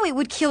didn't know it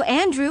would kill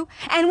Andrew,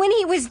 and when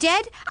he was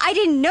dead, I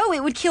didn't know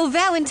it would kill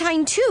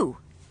Valentine too.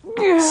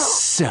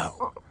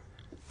 So,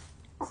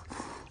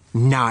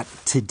 not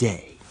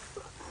today.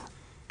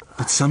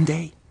 But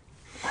someday,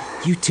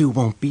 you two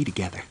won't be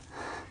together.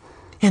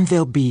 And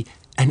there'll be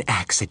an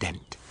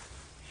accident.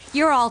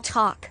 You're all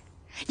talk.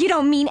 You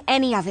don't mean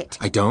any of it.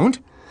 I don't?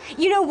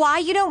 You know why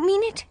you don't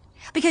mean it?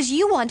 Because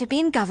you want to be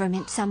in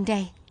government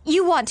someday.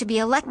 You want to be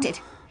elected.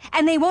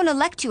 And they won't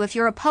elect you if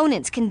your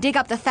opponents can dig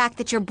up the fact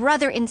that your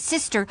brother and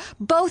sister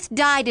both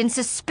died in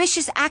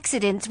suspicious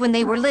accidents when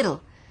they were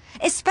little.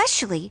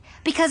 Especially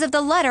because of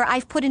the letter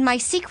I've put in my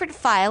secret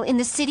file in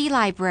the city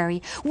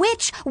library,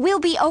 which will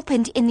be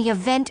opened in the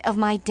event of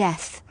my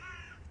death.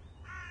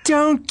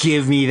 Don't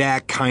give me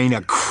that kind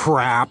of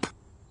crap.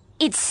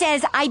 It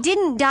says I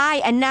didn't die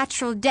a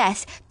natural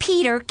death.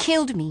 Peter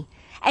killed me.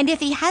 And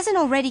if he hasn't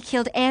already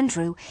killed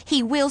Andrew,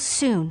 he will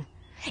soon.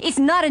 It's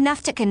not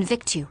enough to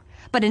convict you,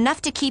 but enough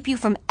to keep you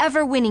from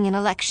ever winning an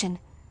election.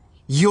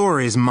 You're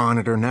his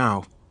monitor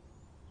now.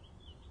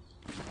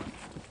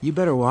 You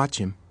better watch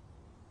him.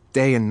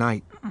 Day and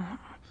night.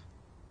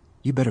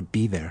 You better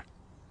be there.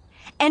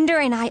 Ender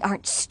and I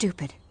aren't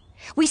stupid.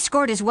 We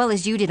scored as well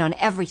as you did on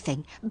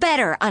everything.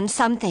 Better on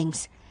some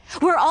things.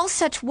 We're all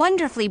such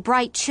wonderfully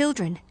bright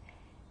children.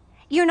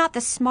 You're not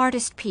the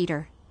smartest,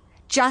 Peter.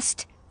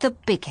 Just the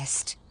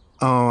biggest.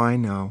 Oh, I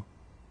know.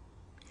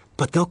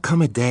 But there'll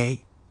come a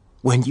day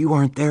when you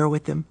aren't there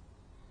with him,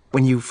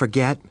 when you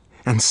forget,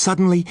 and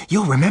suddenly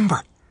you'll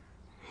remember.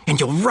 And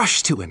you'll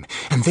rush to him,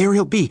 and there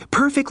he'll be,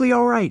 perfectly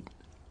all right.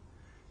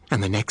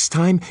 And the next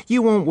time,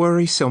 you won't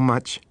worry so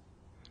much,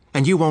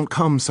 and you won't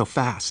come so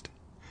fast.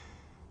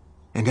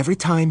 And every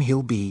time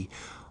he'll be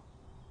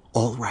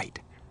all right.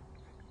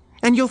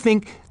 And you'll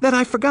think that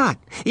I forgot.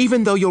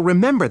 Even though you'll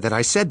remember that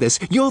I said this,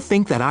 you'll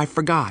think that I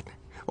forgot.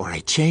 Or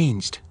I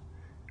changed.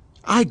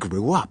 I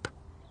grew up.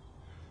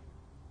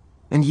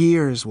 And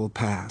years will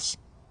pass.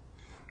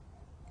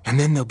 And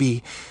then there'll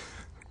be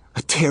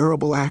a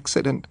terrible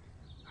accident.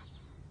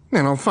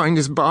 And I'll find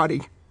his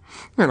body.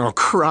 And I'll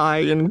cry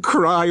and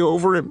cry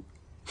over him.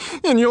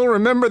 And you'll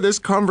remember this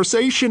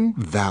conversation,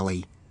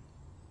 Valley.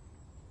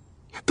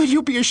 But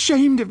you'll be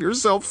ashamed of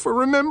yourself for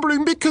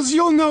remembering because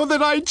you'll know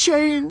that I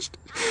changed.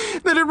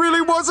 That it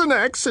really was an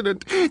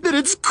accident. That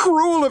it's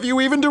cruel of you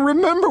even to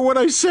remember what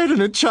I said in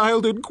a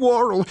childhood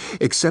quarrel.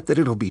 Except that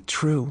it'll be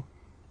true.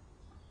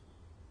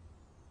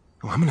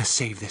 Oh, I'm gonna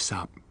save this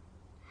up.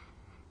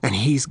 And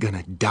he's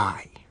gonna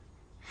die.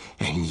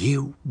 And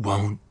you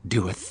won't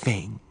do a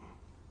thing.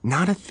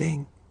 Not a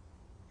thing.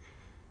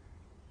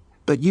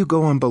 But you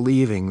go on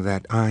believing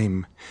that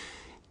I'm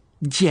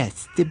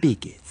just the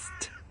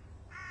biggest.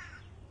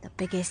 The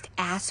biggest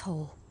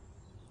asshole.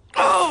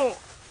 Oh!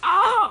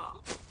 Ah!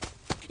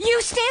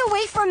 You stay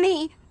away from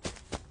me!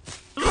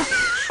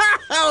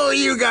 Oh,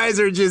 you guys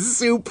are just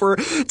super.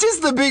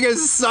 Just the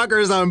biggest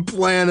suckers on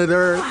planet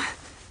Earth.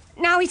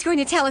 Now he's going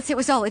to tell us it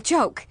was all a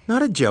joke.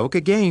 Not a joke,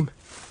 a game.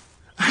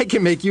 I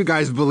can make you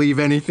guys believe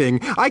anything.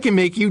 I can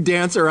make you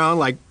dance around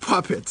like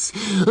puppets.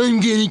 I'm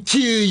gonna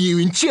kill you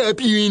and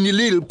chop you into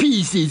little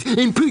pieces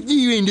and put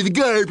you into the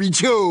garbage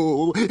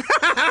hole.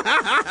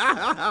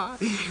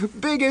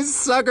 Biggest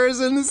suckers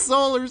in the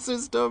solar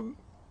system.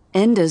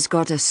 Ender's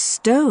got a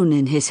stone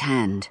in his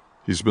hand.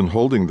 He's been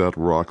holding that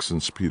rock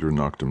since Peter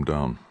knocked him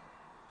down.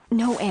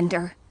 No,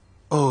 Ender.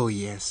 Oh,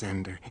 yes,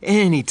 Ender.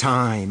 Any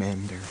time,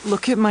 Ender.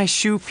 Look at my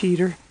shoe,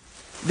 Peter.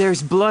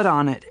 There's blood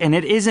on it, and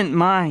it isn't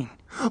mine.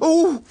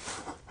 Oh,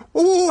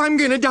 I'm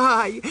gonna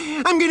die.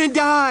 I'm gonna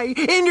die.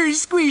 Ender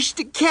squished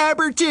a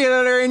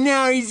caterpillar, and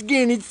now he's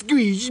gonna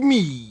squish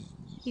me.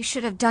 You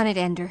should have done it,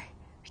 Ender,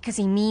 because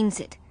he means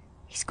it.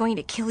 He's going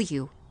to kill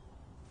you.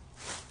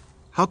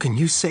 How can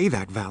you say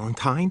that,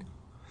 Valentine?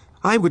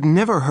 I would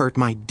never hurt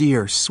my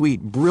dear,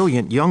 sweet,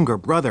 brilliant younger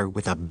brother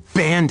with a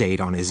Band-Aid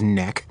on his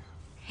neck.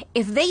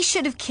 If they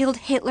should have killed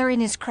Hitler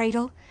in his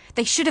cradle,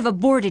 they should have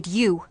aborted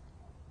you.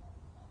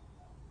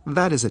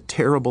 That is a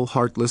terrible,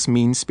 heartless,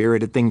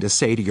 mean-spirited thing to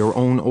say to your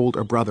own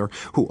older brother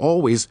who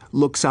always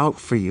looks out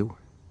for you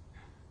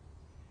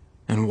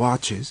and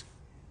watches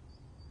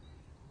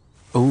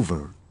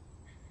over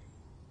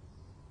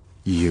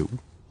you.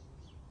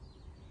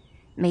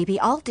 Maybe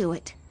I'll do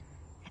it.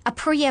 A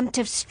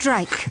preemptive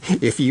strike.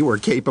 If you were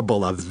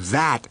capable of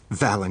that,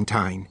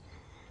 Valentine,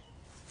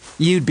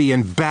 you'd be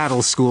in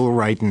battle school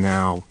right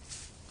now.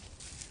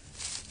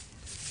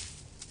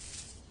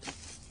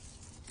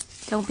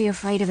 Don't be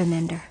afraid of him,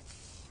 Ender.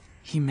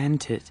 He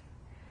meant it.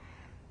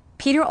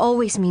 Peter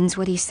always means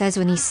what he says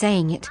when he's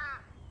saying it,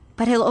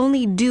 but he'll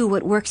only do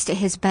what works to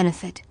his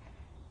benefit.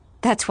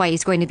 That's why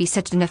he's going to be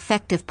such an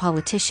effective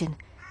politician.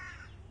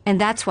 And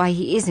that's why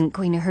he isn't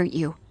going to hurt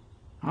you.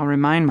 I'll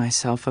remind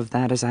myself of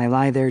that as I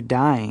lie there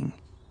dying.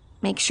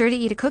 Make sure to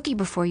eat a cookie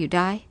before you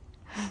die.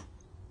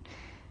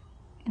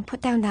 And put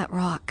down that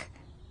rock.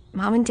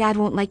 Mom and Dad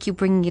won't like you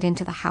bringing it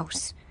into the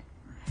house.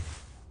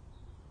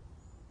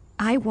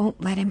 I won't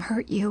let him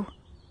hurt you.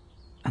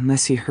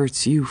 Unless he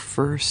hurts you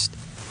first.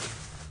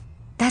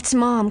 That's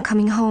Mom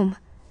coming home.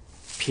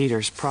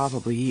 Peter's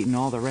probably eaten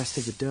all the rest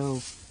of the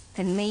dough.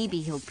 Then maybe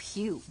he'll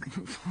puke.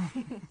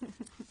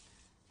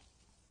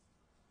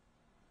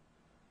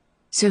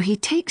 So he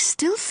takes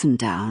Stilson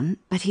down,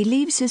 but he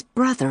leaves his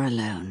brother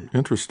alone.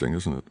 Interesting,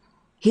 isn't it?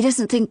 He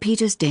doesn't think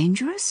Peter's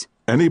dangerous?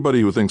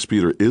 Anybody who thinks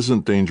Peter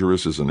isn't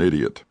dangerous is an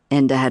idiot.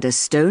 Ender had a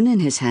stone in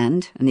his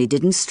hand, and he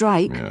didn't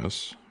strike.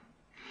 Yes.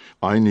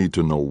 I need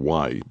to know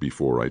why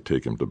before I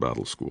take him to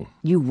battle school.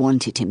 You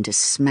wanted him to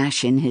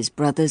smash in his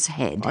brother's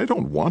head. I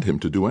don't want him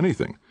to do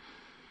anything.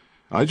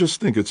 I just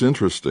think it's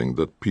interesting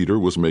that Peter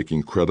was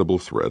making credible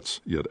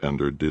threats, yet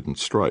Ender didn't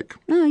strike.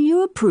 Oh,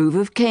 you approve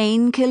of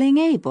Cain killing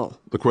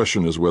Abel. The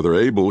question is whether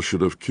Abel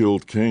should have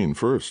killed Cain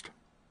first.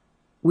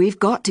 We've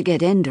got to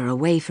get Ender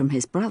away from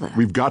his brother.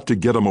 We've got to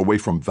get him away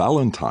from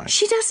Valentine.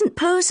 She doesn't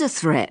pose a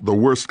threat. The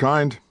worst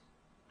kind.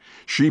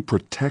 She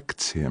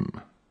protects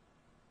him.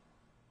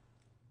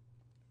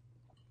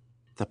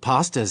 The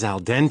pasta's al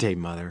dente,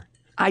 Mother.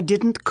 I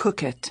didn't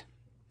cook it.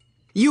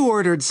 You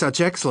ordered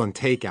such excellent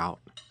takeout.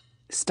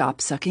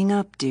 Stop sucking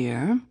up,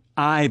 dear.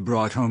 I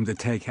brought home the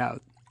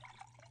takeout.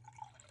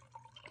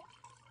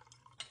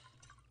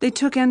 They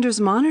took Ender's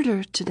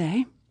monitor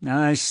today.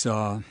 I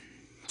saw.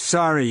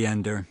 Sorry,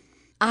 Ender.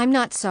 I'm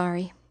not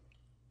sorry.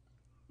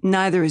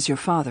 Neither is your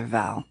father,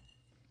 Val.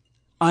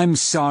 I'm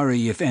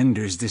sorry if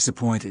Ender's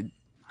disappointed.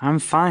 I'm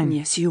fine.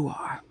 Yes, you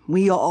are.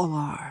 We all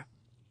are.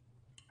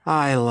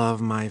 I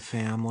love my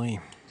family.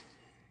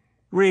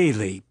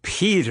 Really,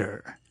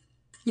 Peter?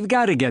 You've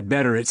got to get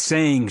better at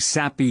saying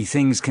sappy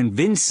things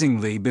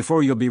convincingly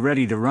before you'll be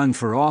ready to run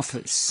for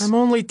office. I'm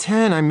only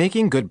 10. I'm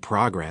making good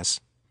progress.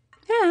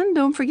 And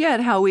don't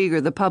forget how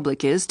eager the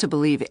public is to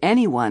believe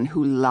anyone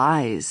who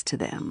lies to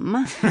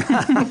them.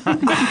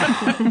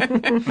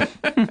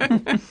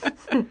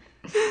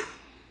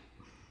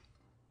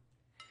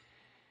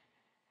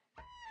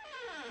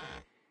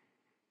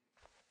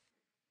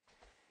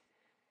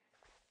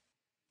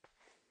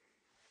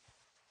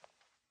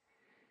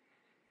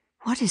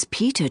 What is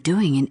Peter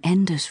doing in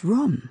Ender's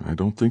room? I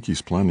don't think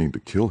he's planning to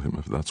kill him,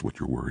 if that's what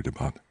you're worried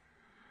about.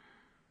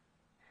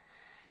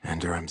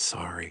 Ender, I'm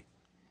sorry.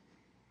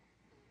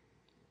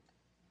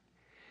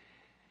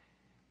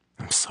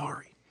 I'm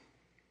sorry.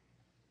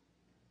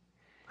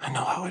 I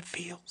know how it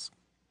feels.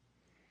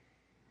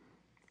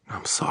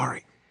 I'm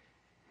sorry.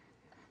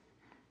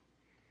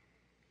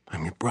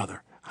 I'm your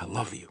brother. I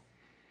love you.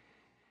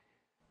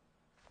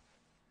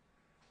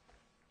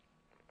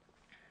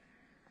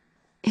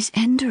 Is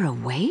Ender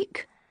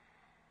awake?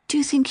 Do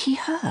you think he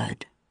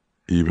heard?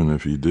 Even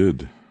if he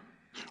did,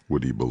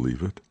 would he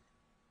believe it?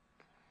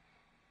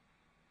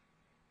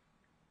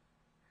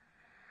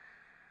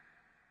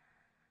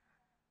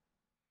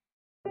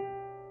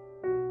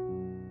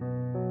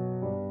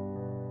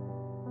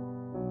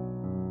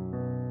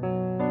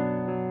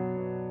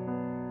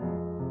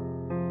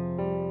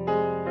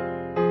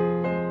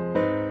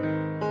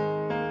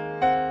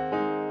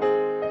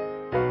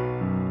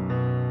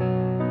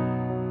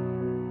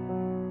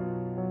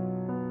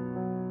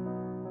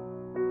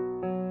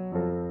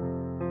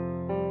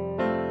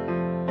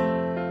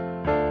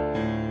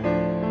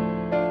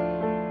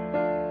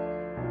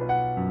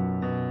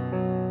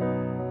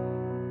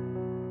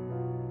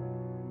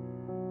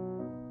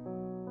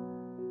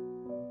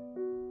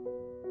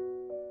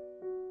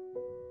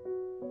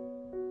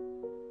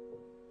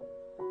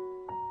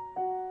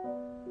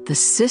 The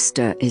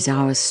sister is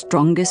our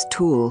strongest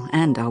tool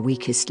and our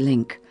weakest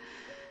link.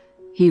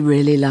 He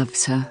really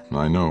loves her.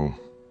 I know.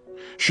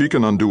 She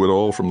can undo it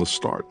all from the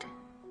start.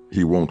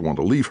 He won't want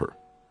to leave her.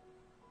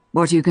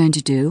 What are you going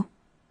to do?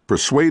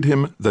 Persuade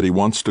him that he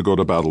wants to go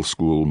to battle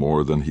school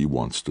more than he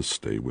wants to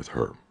stay with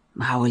her.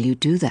 How will you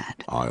do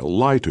that? I'll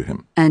lie to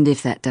him. And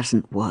if that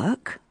doesn't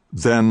work?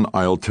 Then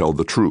I'll tell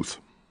the truth.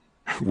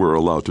 We're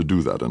allowed to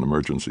do that in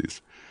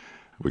emergencies.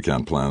 We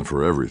can't plan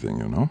for everything,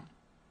 you know?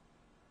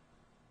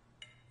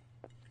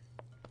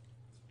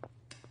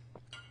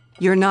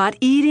 You're not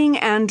eating,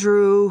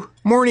 Andrew.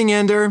 Morning,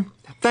 Ender.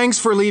 Thanks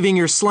for leaving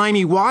your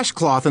slimy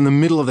washcloth in the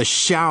middle of the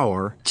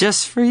shower.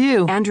 Just for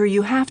you. Andrew,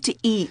 you have to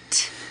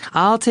eat.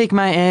 I'll take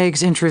my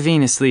eggs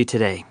intravenously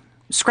today.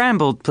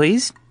 Scrambled,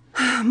 please.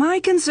 My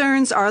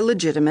concerns are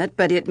legitimate,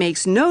 but it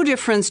makes no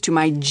difference to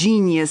my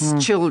genius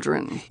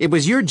children. It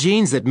was your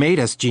genes that made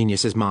us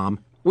geniuses, Mom.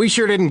 We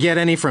sure didn't get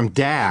any from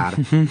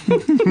Dad.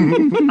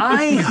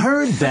 I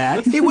heard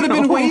that. It would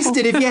have been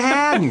wasted if you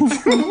hadn't.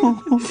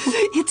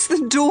 It's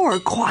the door.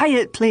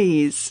 Quiet,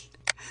 please.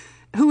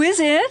 Who is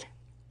it?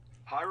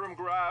 Hiram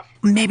Graff.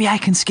 Graff. Maybe I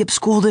can skip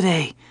school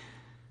today.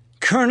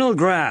 Colonel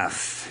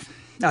Graff,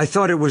 I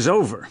thought it was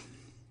over.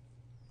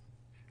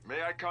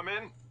 May I come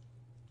in?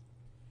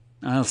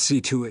 I'll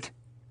see to it.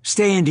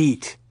 Stay and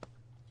eat.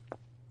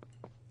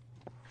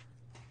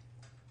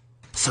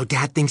 So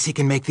Dad thinks he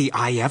can make the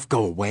IF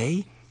go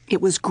away?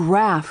 It was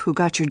Graff who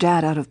got your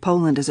dad out of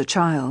Poland as a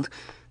child.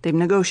 They've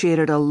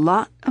negotiated a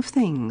lot of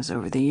things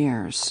over the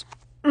years.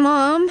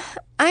 Mom,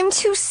 I'm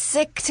too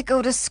sick to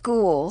go to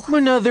school.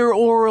 Another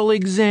oral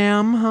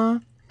exam, huh?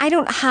 I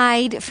don't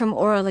hide from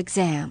oral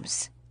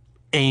exams.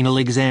 Anal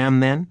exam,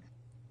 then?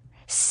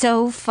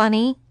 So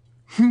funny.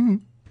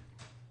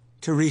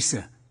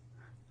 Teresa,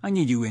 I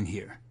need you in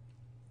here.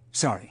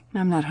 Sorry.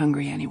 I'm not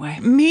hungry anyway.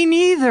 Me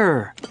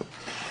neither.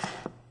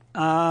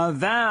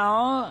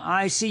 Val,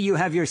 I see you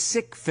have your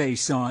sick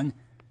face on.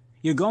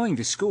 You're going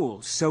to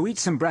school, so eat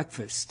some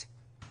breakfast.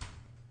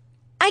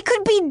 I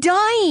could be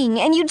dying,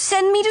 and you'd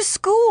send me to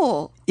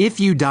school. If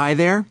you die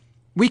there,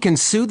 we can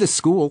sue the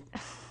school.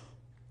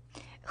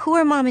 Who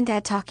are Mom and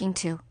Dad talking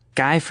to?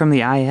 Guy from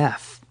the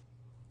IF.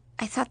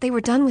 I thought they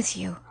were done with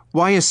you.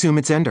 Why assume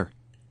it's Ender?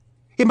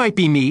 It might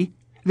be me.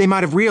 They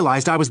might have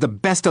realized I was the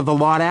best of the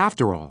lot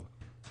after all.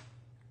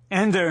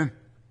 Ender,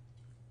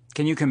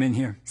 can you come in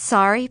here?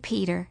 Sorry,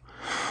 Peter.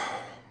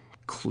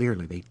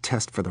 Clearly they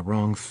test for the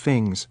wrong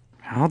things.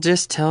 I'll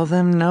just tell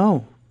them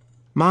no.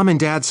 Mom and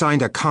Dad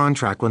signed a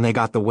contract when they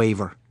got the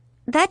waiver.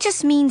 That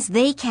just means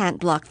they can't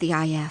block the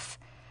IF.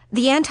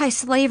 The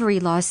anti-slavery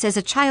law says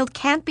a child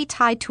can't be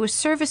tied to a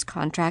service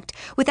contract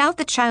without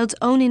the child's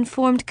own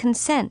informed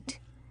consent.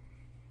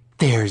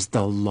 There's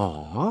the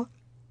law,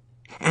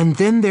 and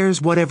then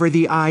there's whatever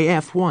the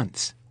IF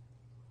wants.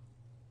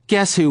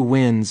 Guess who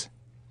wins?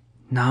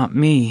 Not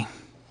me.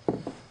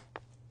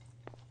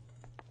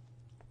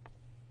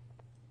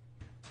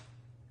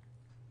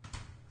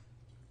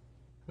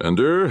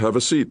 Ender, have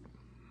a seat.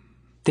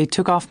 They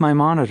took off my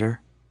monitor.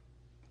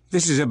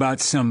 This is about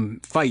some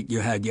fight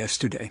you had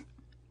yesterday.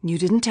 You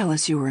didn't tell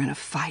us you were in a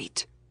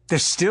fight. The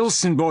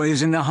Stilson boy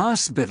is in the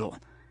hospital.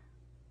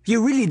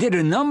 You really did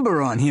a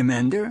number on him,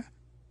 Ender.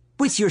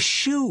 With your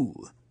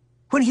shoe.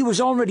 When he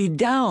was already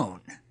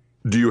down.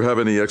 Do you have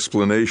any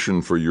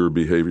explanation for your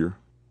behavior?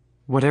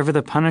 Whatever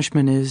the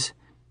punishment is,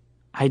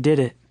 I did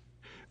it.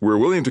 We're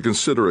willing to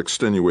consider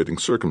extenuating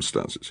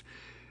circumstances.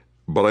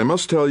 But I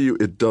must tell you,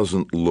 it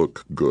doesn't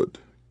look good.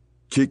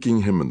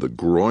 Kicking him in the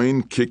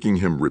groin, kicking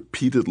him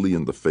repeatedly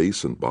in the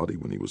face and body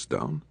when he was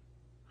down.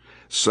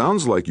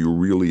 Sounds like you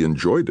really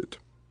enjoyed it.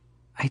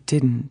 I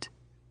didn't.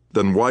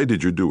 Then why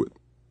did you do it?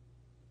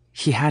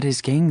 He had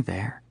his gang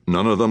there.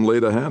 None of them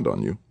laid a hand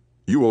on you.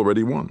 You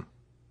already won.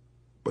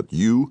 But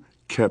you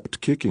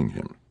kept kicking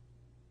him.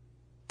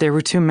 There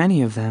were too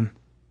many of them.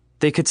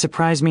 They could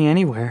surprise me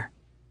anywhere.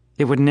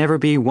 It would never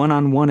be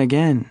one-on-one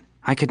again.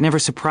 I could never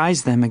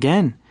surprise them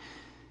again.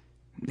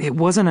 It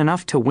wasn't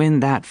enough to win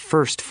that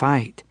first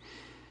fight.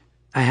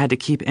 I had to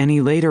keep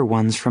any later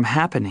ones from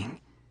happening.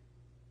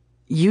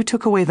 You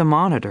took away the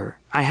monitor.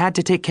 I had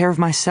to take care of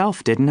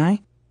myself, didn't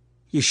I?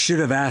 You should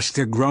have asked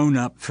a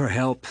grown-up for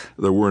help.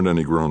 There weren't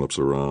any grown-ups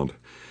around.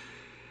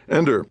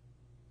 Ender,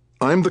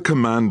 I'm the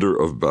commander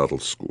of Battle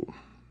School.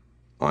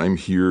 I'm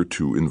here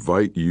to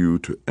invite you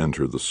to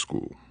enter the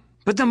school.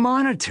 But the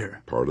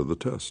monitor. Part of the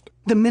test.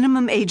 The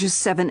minimum age is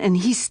 7, and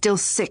he's still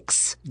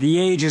 6. The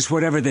age is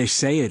whatever they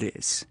say it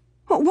is.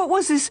 What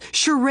was this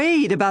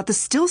charade about the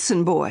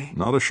Stilson boy?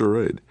 Not a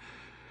charade.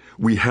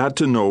 We had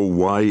to know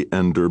why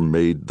Ender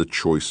made the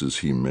choices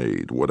he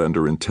made, what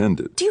Ender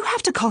intended. Do you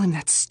have to call him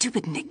that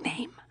stupid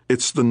nickname?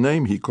 It's the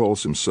name he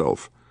calls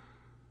himself.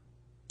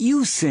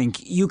 You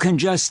think you can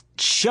just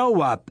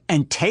show up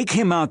and take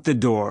him out the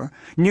door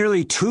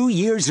nearly 2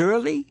 years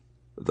early?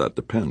 That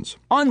depends.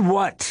 On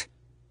what?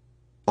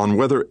 On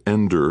whether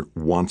Ender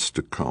wants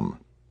to come.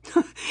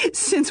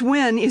 Since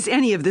when is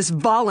any of this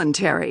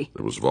voluntary?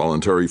 It was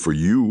voluntary for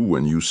you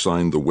when you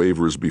signed the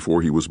waivers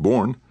before he was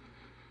born.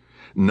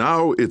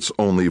 Now it's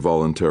only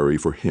voluntary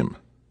for him.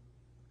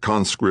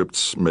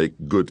 Conscripts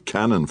make good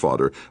cannon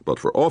fodder, but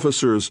for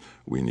officers,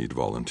 we need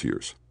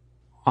volunteers.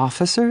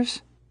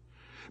 Officers?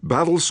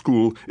 Battle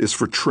School is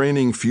for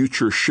training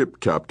future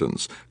ship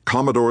captains,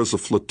 commodores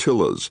of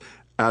flotillas,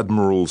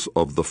 admirals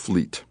of the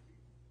fleet.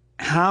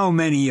 How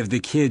many of the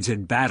kids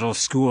at Battle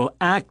School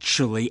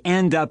actually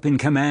end up in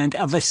command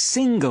of a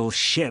single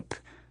ship,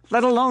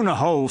 let alone a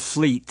whole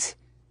fleet?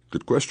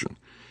 Good question.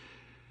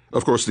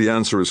 Of course, the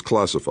answer is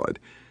classified.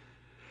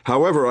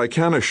 However, I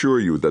can assure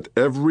you that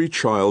every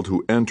child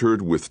who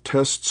entered with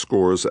test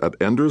scores at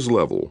Ender's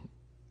level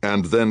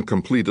and then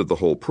completed the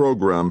whole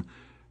program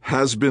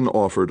has been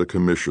offered a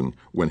commission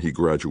when he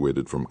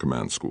graduated from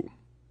command school.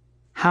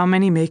 How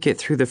many make it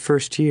through the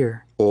first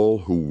year? All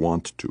who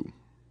want to.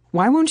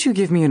 Why won't you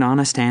give me an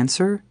honest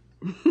answer?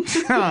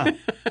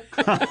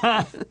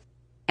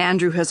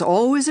 Andrew has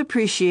always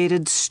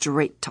appreciated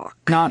straight talk.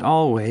 Not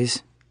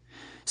always.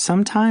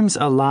 Sometimes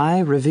a lie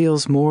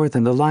reveals more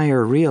than the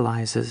liar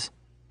realizes.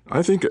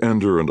 I think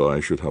Ender and I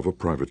should have a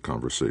private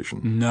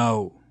conversation.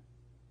 No.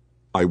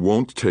 I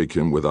won't take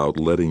him without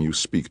letting you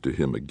speak to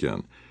him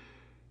again.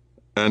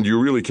 And you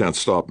really can't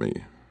stop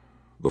me.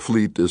 The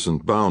fleet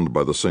isn't bound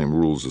by the same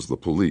rules as the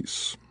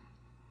police.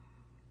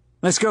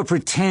 Let's go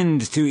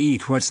pretend to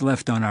eat what's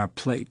left on our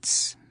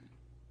plates.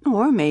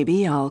 Or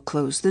maybe I'll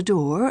close the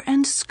door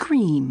and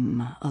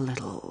scream a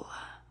little.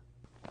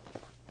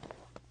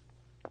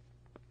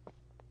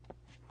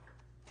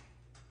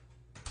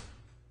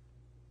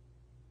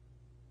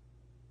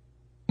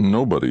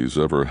 Nobody's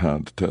ever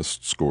had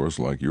test scores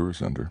like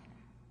yours, Ender.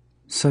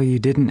 So you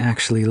didn't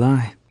actually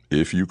lie?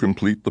 If you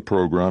complete the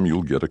program,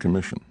 you'll get a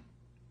commission.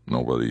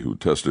 Nobody who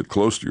tested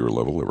close to your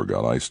level ever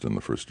got iced in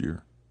the first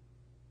year.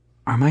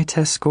 Are my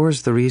test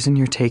scores the reason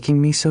you're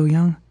taking me so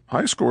young?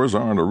 High scores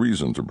aren't a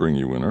reason to bring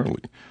you in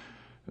early.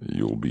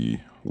 You'll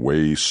be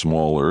way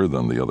smaller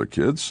than the other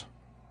kids,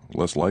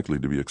 less likely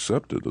to be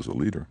accepted as a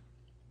leader.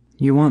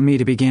 You want me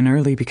to begin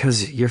early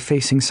because you're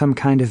facing some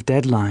kind of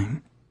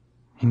deadline,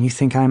 and you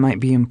think I might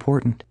be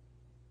important.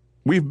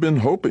 We've been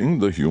hoping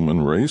the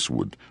human race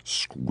would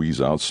squeeze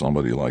out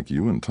somebody like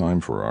you in time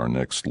for our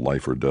next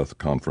life-or-death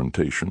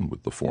confrontation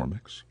with the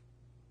Formics.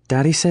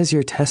 Daddy says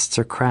your tests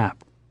are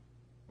crap.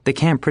 They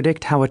can't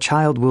predict how a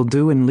child will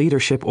do in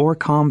leadership or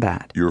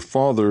combat. Your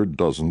father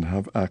doesn't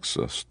have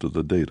access to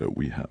the data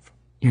we have.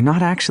 You're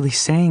not actually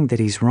saying that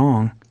he's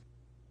wrong.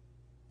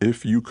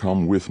 If you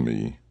come with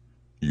me,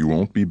 you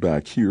won't be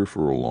back here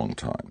for a long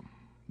time.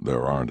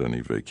 There aren't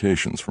any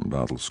vacations from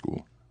battle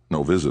school.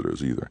 No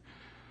visitors either.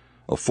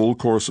 A full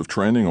course of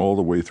training all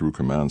the way through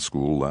command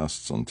school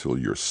lasts until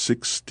you're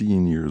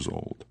 16 years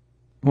old.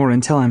 Or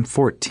until I'm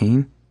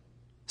 14,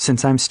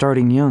 since I'm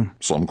starting young.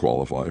 Some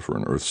qualify for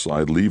an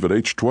Earthside leave at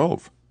age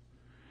 12.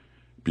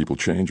 People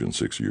change in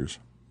 6 years,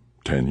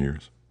 10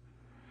 years.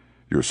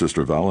 Your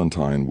sister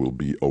Valentine will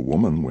be a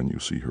woman when you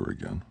see her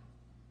again.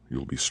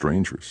 You'll be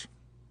strangers.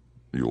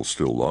 You'll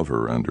still love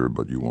her, Ender,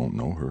 but you won't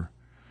know her.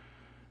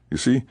 You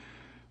see,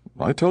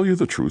 I tell you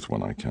the truth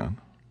when I can.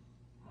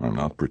 I'm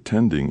not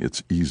pretending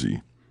it's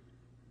easy.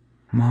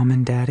 Mom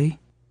and Daddy?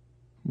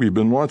 We've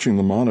been watching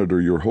the monitor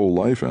your whole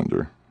life,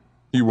 Ender.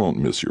 You won't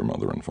miss your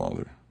mother and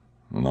father.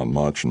 Not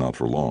much, not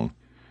for long.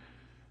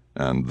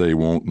 And they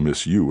won't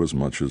miss you as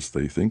much as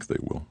they think they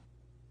will.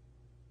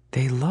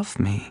 They love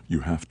me.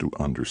 You have to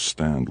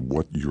understand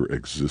what your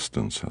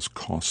existence has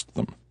cost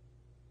them.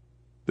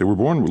 They were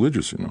born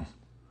religious, you know.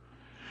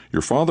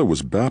 Your father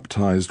was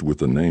baptized with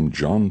the name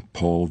John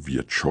Paul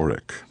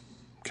Wieczorek,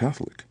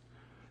 Catholic.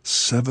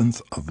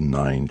 7th of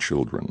 9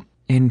 children.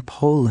 In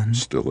Poland.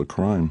 Still a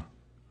crime.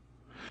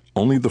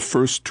 Only the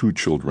first 2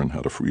 children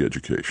had a free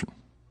education.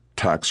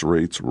 Tax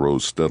rates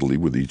rose steadily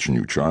with each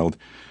new child.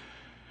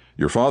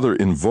 Your father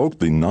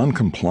invoked the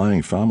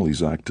Non-Complying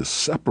Families Act to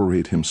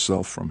separate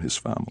himself from his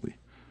family.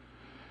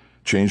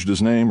 Changed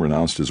his name,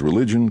 renounced his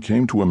religion,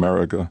 came to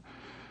America,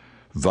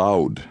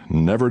 vowed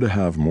never to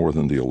have more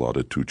than the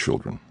allotted 2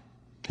 children.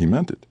 He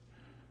meant it.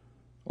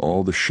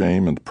 All the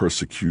shame and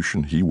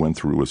persecution he went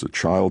through as a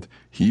child,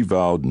 he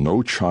vowed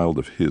no child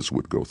of his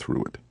would go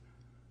through it.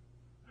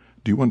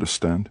 Do you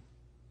understand?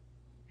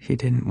 He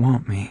didn't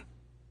want me.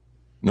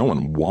 No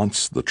one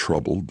wants the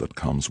trouble that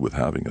comes with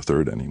having a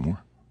third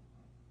anymore.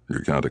 You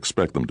can't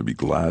expect them to be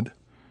glad.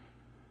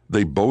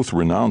 They both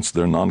renounced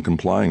their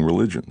non-complying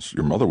religions.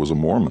 Your mother was a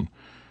Mormon.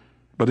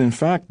 But in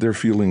fact, their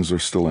feelings are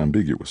still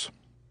ambiguous.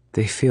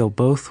 They feel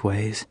both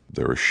ways.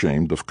 They're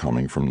ashamed of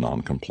coming from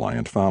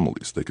non-compliant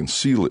families. They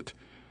conceal it.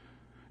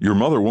 Your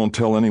mother won't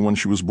tell anyone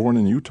she was born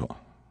in Utah.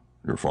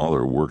 Your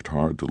father worked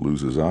hard to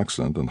lose his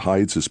accent and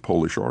hides his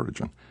Polish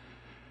origin.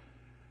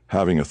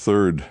 Having a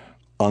third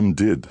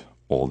undid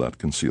all that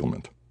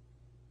concealment.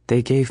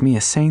 They gave me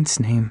a saint's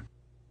name,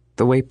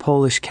 the way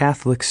Polish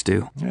Catholics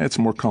do. It's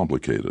more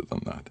complicated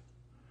than that.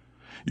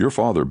 Your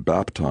father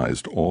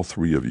baptized all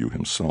 3 of you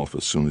himself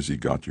as soon as he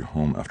got you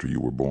home after you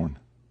were born.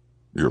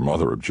 Your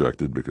mother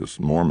objected because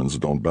Mormons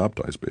don't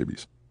baptize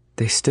babies.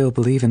 They still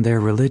believe in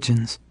their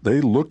religions. They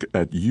look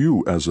at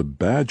you as a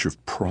badge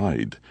of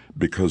pride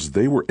because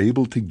they were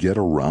able to get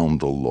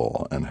around the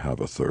law and have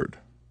a third.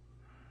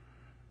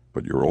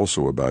 But you're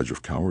also a badge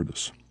of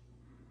cowardice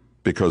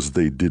because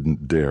they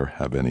didn't dare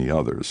have any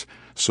others,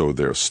 so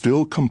they're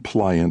still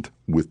compliant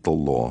with the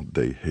law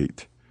they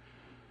hate.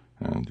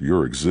 And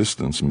your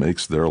existence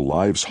makes their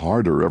lives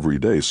harder every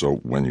day, so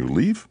when you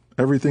leave,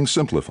 everything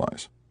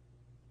simplifies.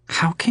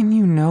 How can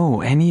you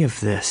know any of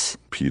this?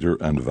 Peter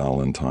and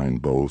Valentine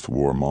both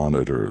wore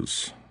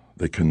monitors.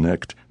 They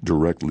connect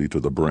directly to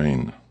the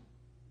brain.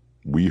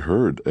 We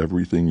heard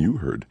everything you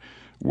heard,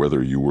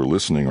 whether you were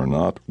listening or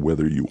not,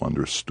 whether you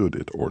understood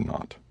it or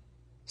not.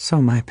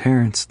 So my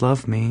parents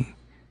love me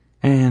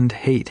and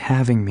hate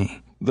having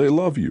me. They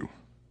love you.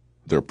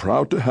 They're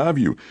proud to have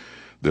you.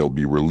 They'll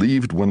be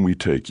relieved when we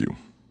take you.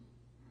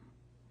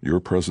 Your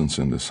presence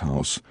in this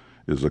house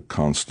is a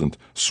constant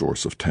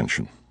source of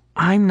tension.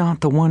 I'm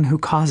not the one who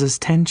causes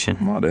tension.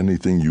 Not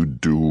anything you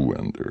do,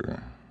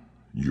 Ender.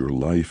 Your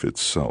life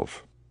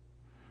itself.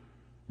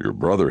 Your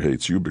brother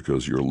hates you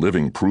because you're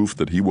living proof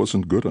that he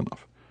wasn't good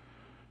enough.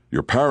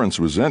 Your parents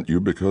resent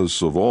you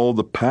because of all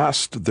the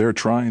past they're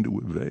trying to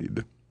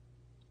evade.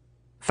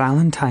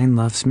 Valentine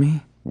loves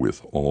me?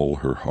 With all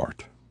her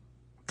heart.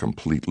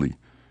 completely,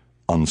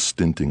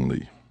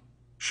 unstintingly.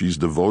 She's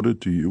devoted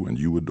to you, and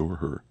you adore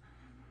her.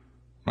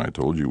 I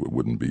told you it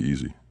wouldn't be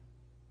easy.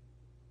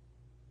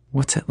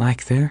 What's it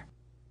like there?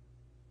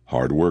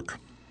 Hard work.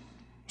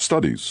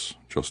 Studies,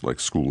 just like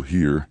school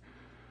here,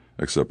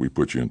 except we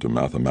put you into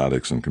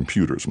mathematics and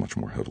computers much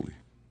more heavily.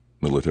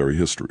 Military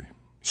history,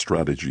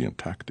 strategy and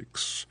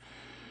tactics.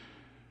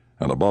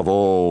 And above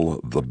all,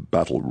 the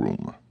battle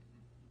room.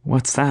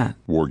 What's that?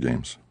 War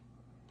games.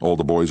 All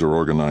the boys are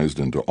organized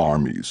into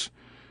armies.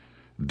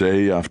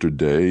 Day after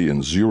day,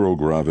 in zero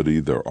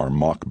gravity, there are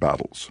mock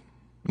battles.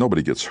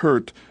 Nobody gets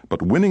hurt,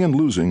 but winning and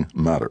losing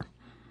matter.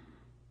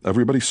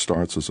 Everybody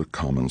starts as a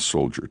common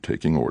soldier,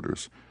 taking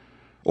orders.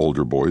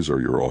 Older boys are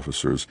your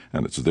officers,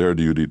 and it's their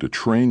duty to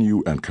train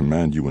you and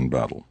command you in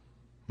battle.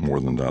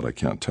 More than that, I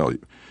can't tell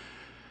you.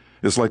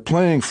 It's like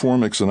playing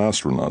Formix and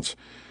astronauts,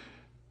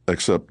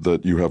 except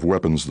that you have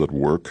weapons that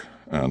work,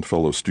 and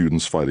fellow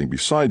students fighting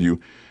beside you,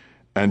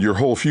 and your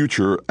whole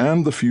future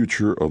and the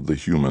future of the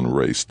human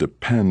race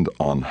depend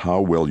on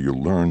how well you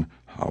learn,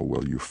 how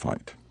well you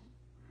fight.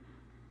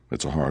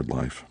 It's a hard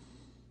life,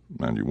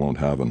 and you won't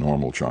have a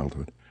normal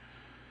childhood.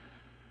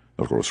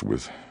 Of course,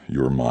 with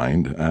your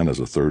mind, and as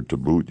a third to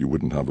boot, you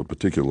wouldn't have a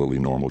particularly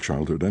normal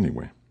childhood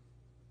anyway.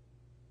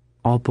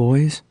 All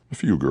boys? A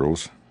few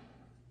girls.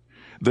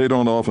 They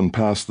don't often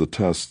pass the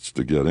tests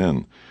to get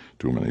in.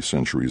 Too many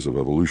centuries of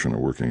evolution are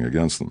working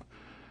against them.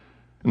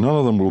 None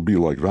of them will be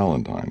like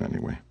Valentine,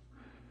 anyway.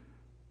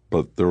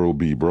 But there will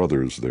be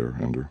brothers there,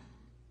 Ender.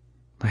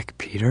 Like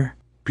Peter?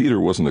 Peter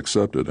wasn't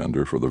accepted,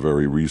 Ender, for the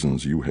very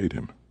reasons you hate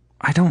him.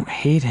 I don't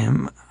hate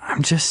him.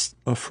 I'm just...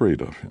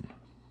 afraid of him.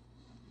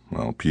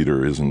 Well,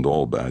 Peter isn't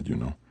all bad, you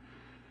know.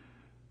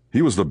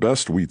 He was the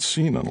best we'd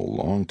seen in a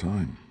long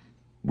time.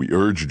 We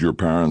urged your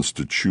parents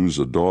to choose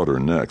a daughter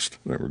next.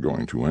 They were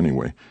going to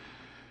anyway.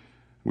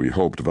 We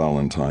hoped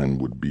Valentine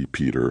would be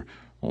Peter,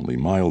 only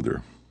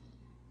milder.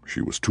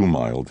 She was too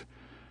mild.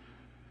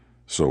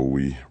 So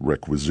we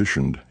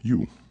requisitioned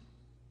you.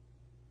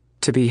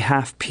 To be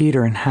half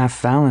Peter and half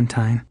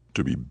Valentine.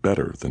 To be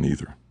better than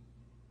either.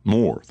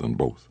 More than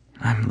both.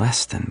 I'm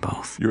less than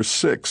both. You're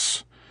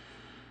 6.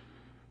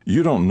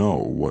 You don't know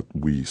what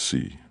we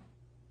see.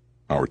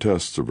 Our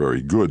tests are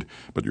very good,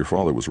 but your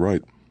father was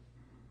right.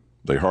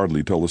 They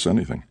hardly tell us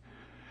anything.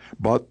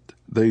 But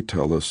they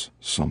tell us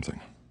something.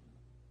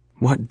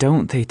 What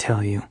don't they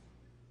tell you?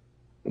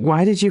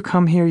 Why did you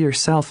come here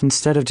yourself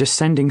instead of just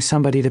sending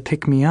somebody to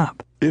pick me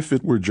up? If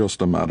it were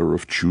just a matter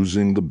of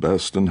choosing the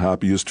best and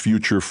happiest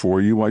future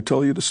for you, I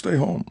tell you to stay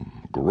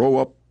home. Grow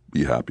up,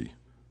 be happy.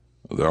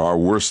 There are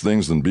worse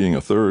things than being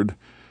a third.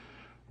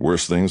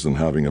 Worse things than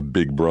having a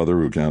big brother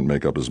who can't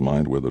make up his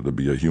mind whether to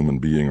be a human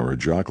being or a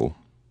jackal.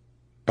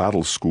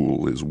 Battle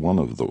school is one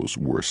of those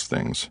worst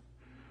things.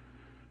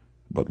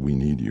 But we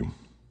need you.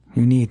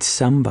 You need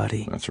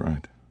somebody. That's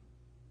right.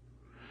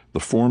 The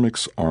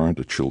Formix aren't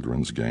a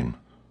children's game.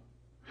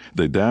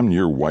 They damn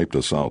near wiped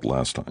us out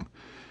last time.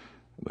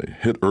 They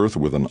hit Earth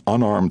with an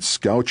unarmed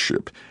scout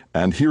ship,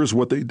 and here's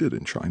what they did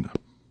in China.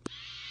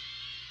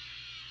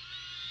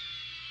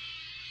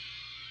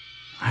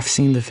 I've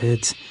seen the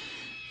vids.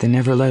 They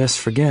never let us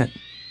forget.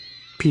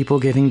 People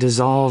getting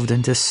dissolved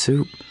into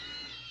soup.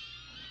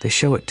 They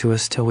show it to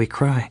us till we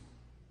cry.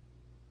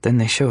 Then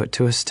they show it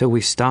to us till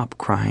we stop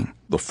crying.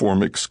 The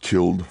Formix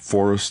killed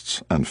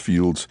forests and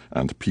fields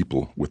and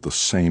people with the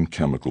same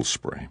chemical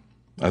spray,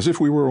 as if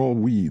we were all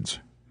weeds.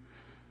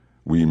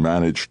 We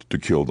managed to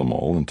kill them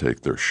all and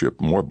take their ship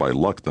more by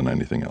luck than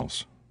anything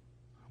else.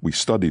 We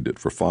studied it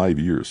for 5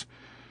 years,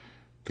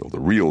 till the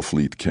real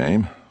fleet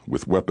came,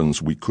 with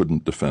weapons we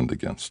couldn't defend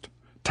against,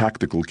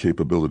 tactical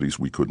capabilities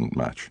we couldn't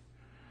match.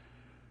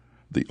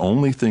 The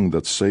only thing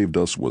that saved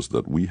us was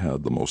that we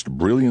had the most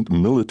brilliant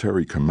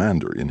military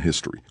commander in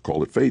history.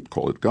 Call it fate,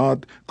 call it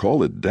God,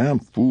 call it damn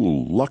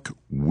fool luck.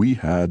 We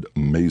had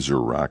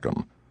Mazer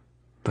Rackham.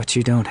 But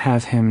you don't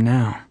have him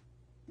now.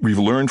 We've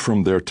learned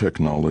from their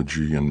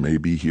technology, and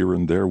maybe here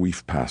and there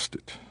we've passed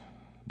it.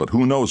 But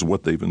who knows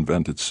what they've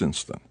invented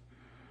since then?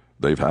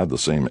 They've had the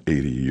same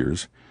 80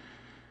 years.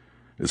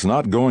 It's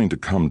not going to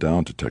come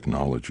down to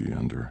technology,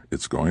 Ender.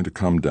 It's going to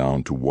come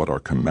down to what our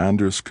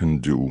commanders can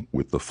do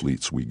with the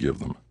fleets we give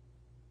them.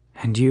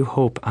 And you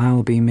hope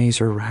I'll be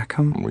Mazer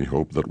Rackham? We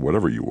hope that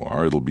whatever you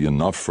are, it'll be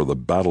enough for the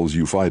battles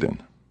you fight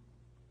in.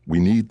 We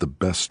need the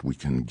best we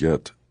can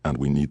get, and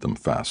we need them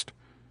fast.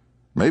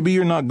 Maybe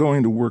you're not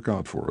going to work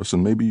out for us,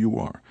 and maybe you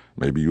are.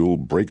 Maybe you'll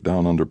break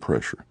down under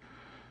pressure.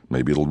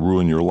 Maybe it'll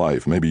ruin your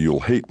life. Maybe you'll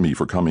hate me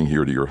for coming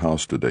here to your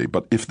house today.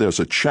 But if there's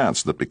a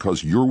chance that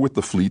because you're with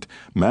the fleet,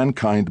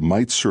 mankind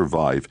might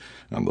survive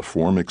and the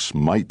Formix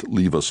might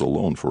leave us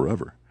alone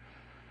forever,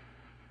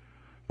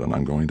 then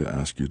I'm going to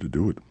ask you to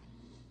do it.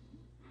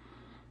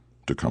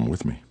 To come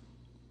with me.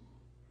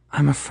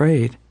 I'm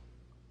afraid.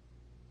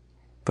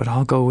 But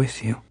I'll go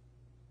with you.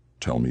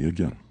 Tell me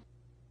again.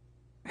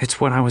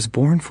 It's what I was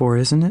born for,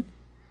 isn't it?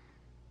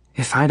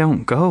 If I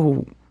don't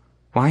go,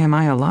 why am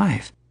I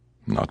alive?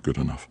 Not good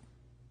enough.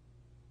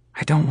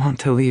 I don't want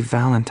to leave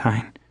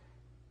Valentine.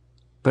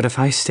 But if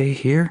I stay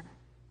here,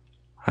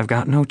 I've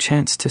got no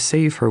chance to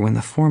save her when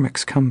the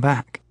Formics come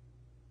back.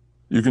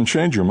 You can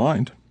change your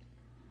mind.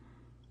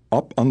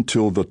 Up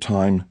until the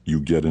time you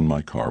get in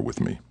my car with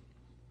me.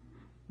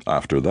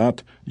 After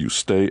that, you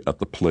stay at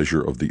the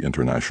pleasure of the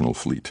International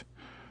Fleet.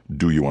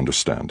 Do you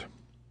understand?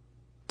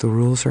 The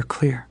rules are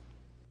clear.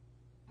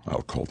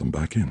 I'll call them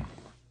back in.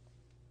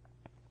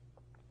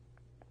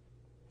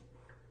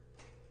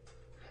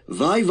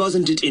 Why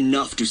wasn't it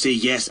enough to say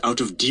yes out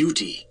of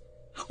duty?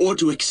 Or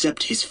to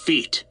accept his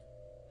fate?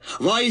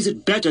 Why is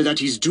it better that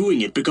he's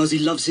doing it because he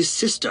loves his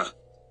sister?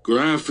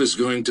 Graf is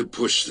going to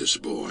push this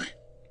boy.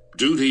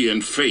 Duty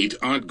and fate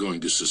aren't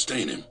going to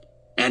sustain him.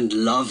 And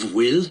love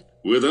will?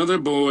 With other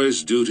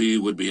boys, duty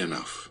would be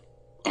enough.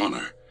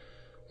 Honor.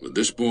 With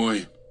this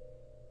boy,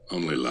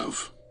 only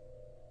love.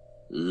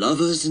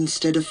 Lovers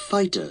instead of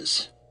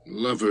fighters.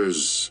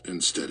 Lovers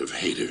instead of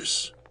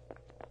haters.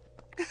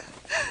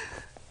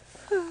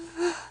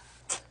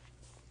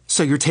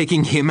 So you're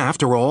taking him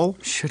after all?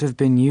 Should have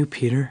been you,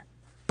 Peter.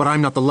 But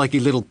I'm not the lucky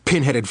little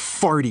pin-headed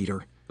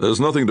fart-eater. There's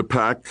nothing to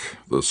pack.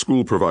 The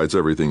school provides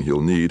everything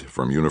he'll need,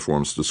 from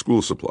uniforms to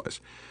school supplies.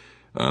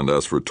 And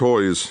as for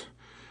toys,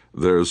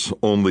 there's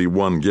only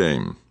one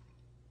game.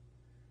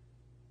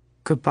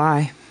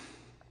 Goodbye.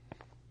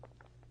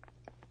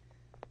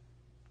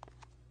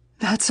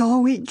 That's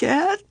all we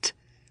get?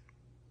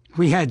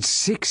 We had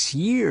 6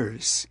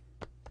 years.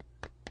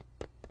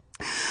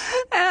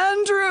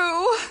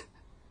 Andrew!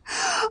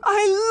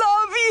 I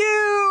love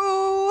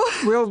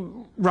you!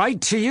 We'll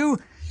write to you.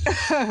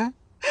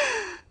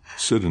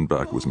 Sit in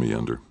back with me,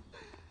 Ender.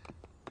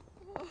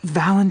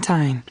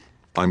 Valentine.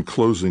 I'm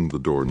closing the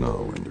door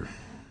now, Ender.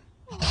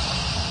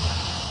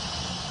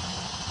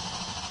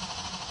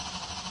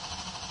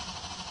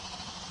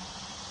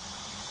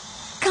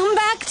 Come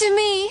back to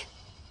me.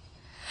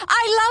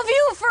 I love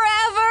you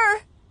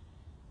forever.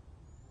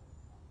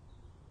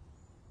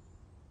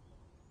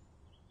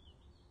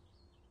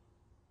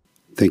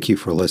 Thank you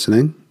for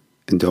listening,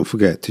 and don't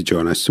forget to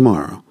join us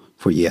tomorrow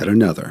for yet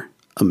another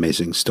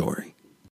amazing story.